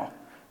doing now.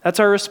 That's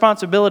our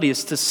responsibility,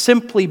 is to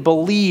simply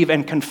believe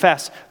and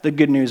confess the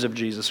good news of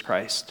Jesus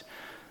Christ.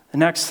 The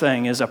next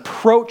thing is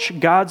approach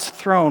God's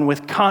throne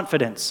with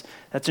confidence.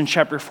 That's in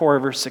chapter 4,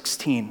 verse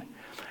 16.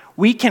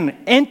 We can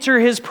enter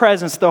his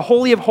presence, the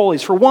Holy of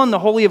Holies. For one, the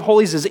Holy of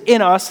Holies is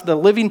in us. The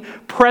living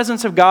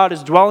presence of God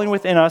is dwelling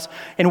within us.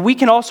 And we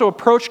can also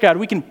approach God.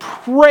 We can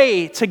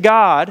pray to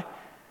God.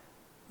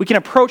 We can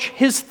approach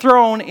his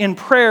throne in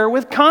prayer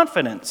with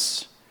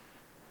confidence,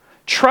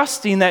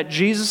 trusting that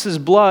Jesus'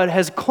 blood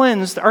has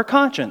cleansed our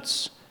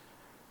conscience.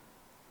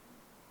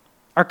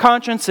 Our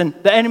conscience, and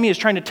the enemy is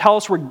trying to tell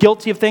us we're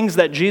guilty of things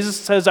that Jesus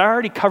says, I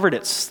already covered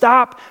it.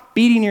 Stop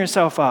beating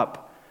yourself up.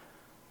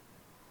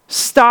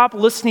 Stop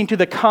listening to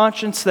the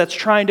conscience that's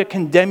trying to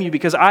condemn you,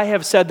 because I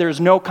have said there's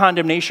no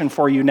condemnation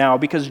for you now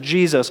because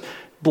Jesus'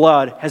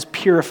 blood has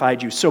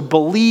purified you. So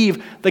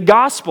believe the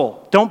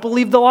gospel. Don't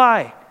believe the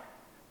lie.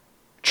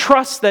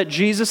 Trust that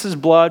Jesus'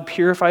 blood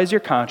purifies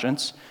your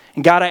conscience.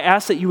 And God, I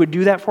ask that you would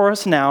do that for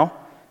us now,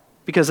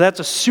 because that's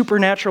a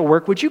supernatural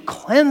work. Would you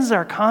cleanse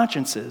our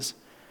consciences?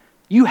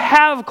 You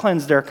have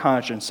cleansed our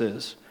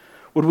consciences.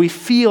 Would we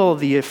feel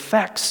the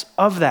effects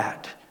of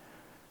that?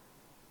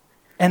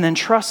 And then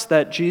trust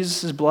that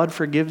Jesus' blood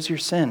forgives your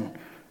sin.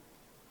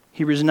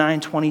 Hebrews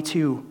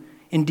 9:22.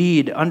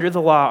 Indeed, under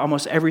the law,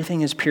 almost everything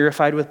is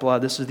purified with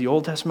blood. This is the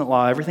Old Testament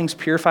law. Everything's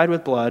purified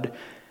with blood.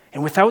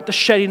 And without the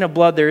shedding of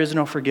blood, there is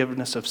no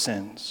forgiveness of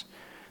sins.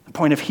 The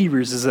point of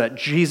Hebrews is that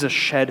Jesus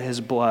shed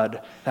his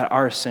blood that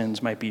our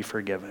sins might be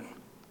forgiven.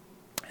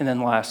 And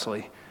then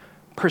lastly,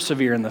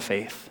 persevere in the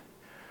faith.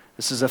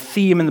 This is a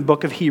theme in the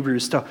book of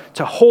Hebrews,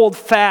 to hold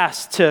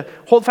fast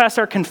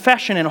our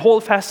confession and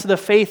hold fast to the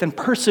faith and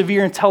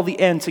persevere until the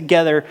end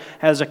together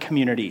as a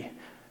community.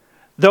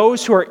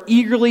 Those who are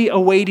eagerly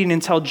awaiting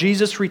until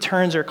Jesus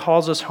returns or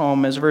calls us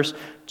home, as verse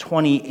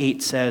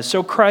 28 says.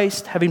 So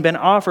Christ, having been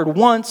offered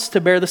once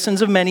to bear the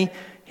sins of many,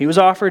 he was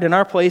offered in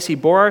our place, he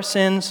bore our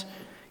sins,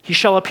 he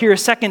shall appear a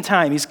second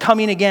time, he's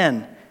coming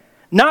again.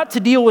 Not to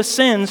deal with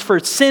sins, for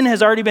sin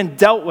has already been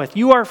dealt with.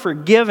 You are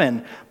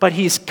forgiven, but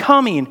he's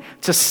coming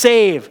to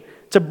save,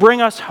 to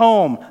bring us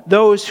home,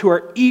 those who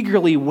are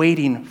eagerly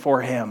waiting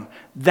for him.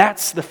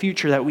 That's the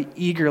future that we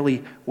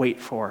eagerly wait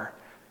for.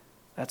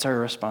 That's our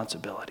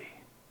responsibility.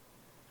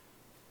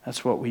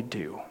 That's what we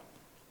do.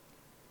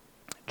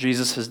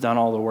 Jesus has done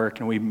all the work,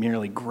 and we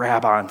merely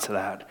grab onto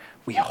that.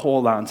 We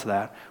hold on to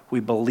that.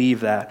 We believe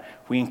that.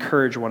 We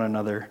encourage one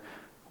another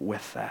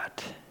with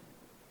that.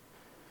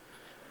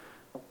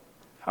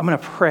 I'm going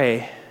to pray,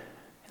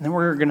 and then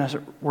we're going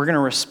to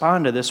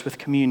respond to this with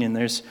communion.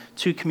 There's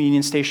 2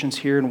 communion stations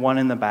here and 1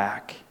 in the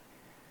back.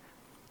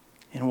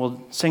 And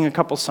we'll sing a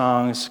couple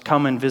songs.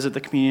 Come and visit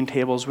the communion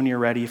tables when you're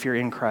ready if you're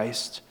in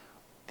Christ.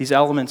 These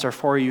elements are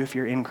for you if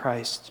you're in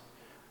Christ.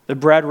 The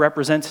bread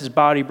represents his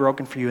body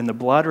broken for you, and the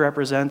blood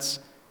represents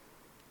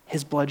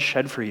his blood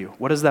shed for you.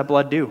 What does that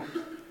blood do?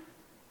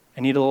 I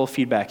need a little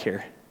feedback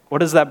here. What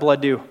does that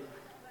blood do?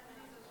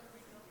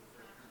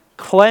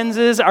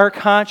 Cleanses our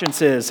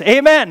consciences.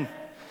 Amen.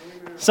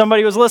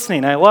 Somebody was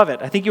listening. I love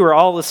it. I think you were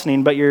all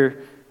listening, but you're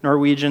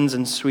Norwegians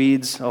and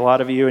Swedes, a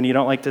lot of you, and you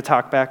don't like to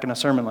talk back in a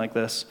sermon like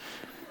this.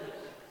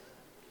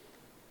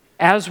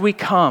 As we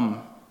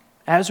come,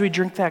 as we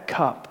drink that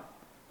cup,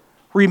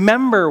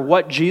 remember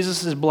what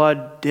Jesus'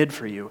 blood did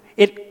for you.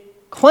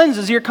 It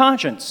cleanses your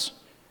conscience.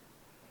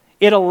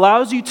 It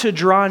allows you to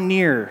draw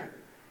near,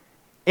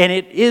 and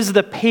it is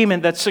the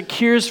payment that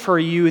secures for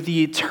you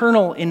the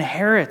eternal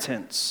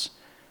inheritance.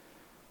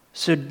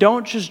 So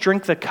don't just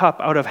drink the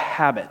cup out of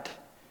habit,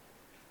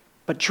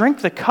 but drink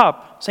the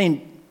cup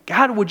saying,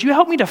 God, would you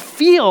help me to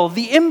feel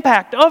the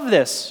impact of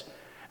this?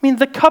 I mean,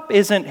 the cup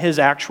isn't his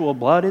actual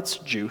blood, it's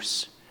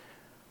juice.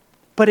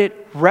 But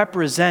it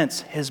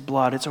represents his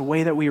blood. It's a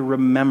way that we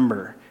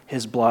remember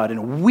his blood.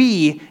 And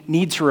we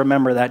need to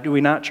remember that, do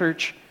we not,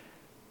 church?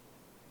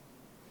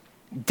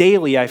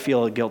 Daily I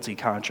feel a guilty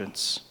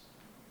conscience.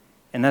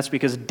 And that's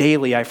because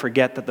daily I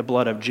forget that the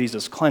blood of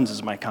Jesus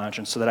cleanses my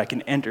conscience so that I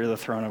can enter the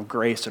throne of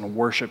grace and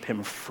worship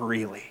him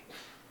freely.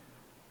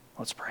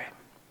 Let's pray.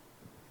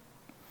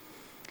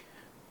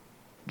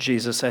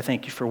 Jesus, I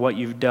thank you for what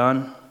you've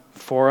done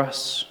for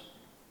us.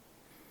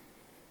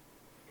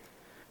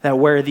 That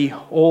where the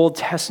Old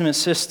Testament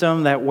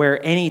system, that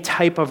where any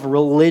type of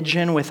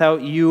religion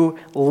without you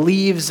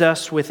leaves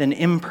us with an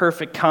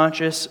imperfect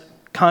conscience,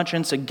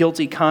 a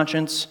guilty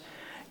conscience,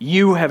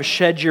 you have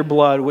shed your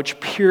blood, which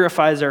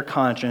purifies our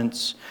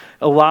conscience,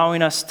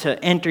 allowing us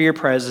to enter your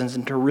presence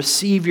and to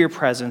receive your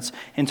presence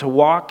and to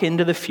walk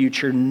into the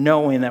future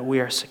knowing that we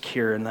are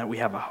secure and that we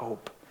have a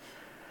hope.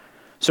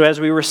 So as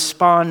we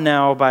respond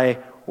now by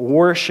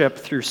worship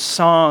through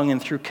song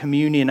and through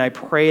communion, I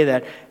pray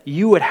that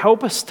you would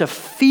help us to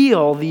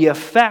feel the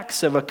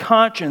effects of a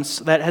conscience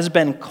that has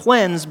been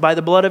cleansed by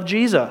the blood of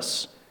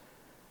Jesus.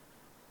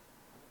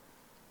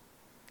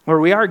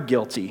 Lord, we are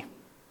guilty.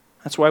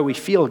 That's why we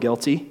feel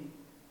guilty.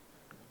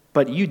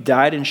 But you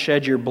died and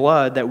shed your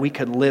blood that we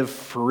could live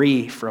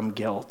free from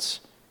guilt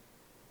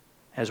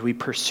as we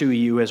pursue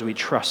you, as we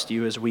trust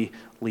you, as we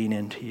lean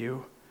into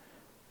you.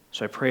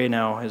 So I pray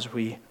now as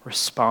we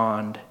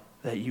respond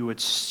that you would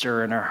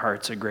stir in our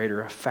hearts a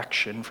greater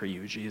affection for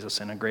you,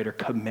 Jesus, and a greater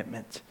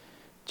commitment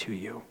to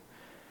you.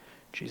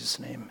 In Jesus'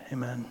 name,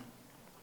 amen.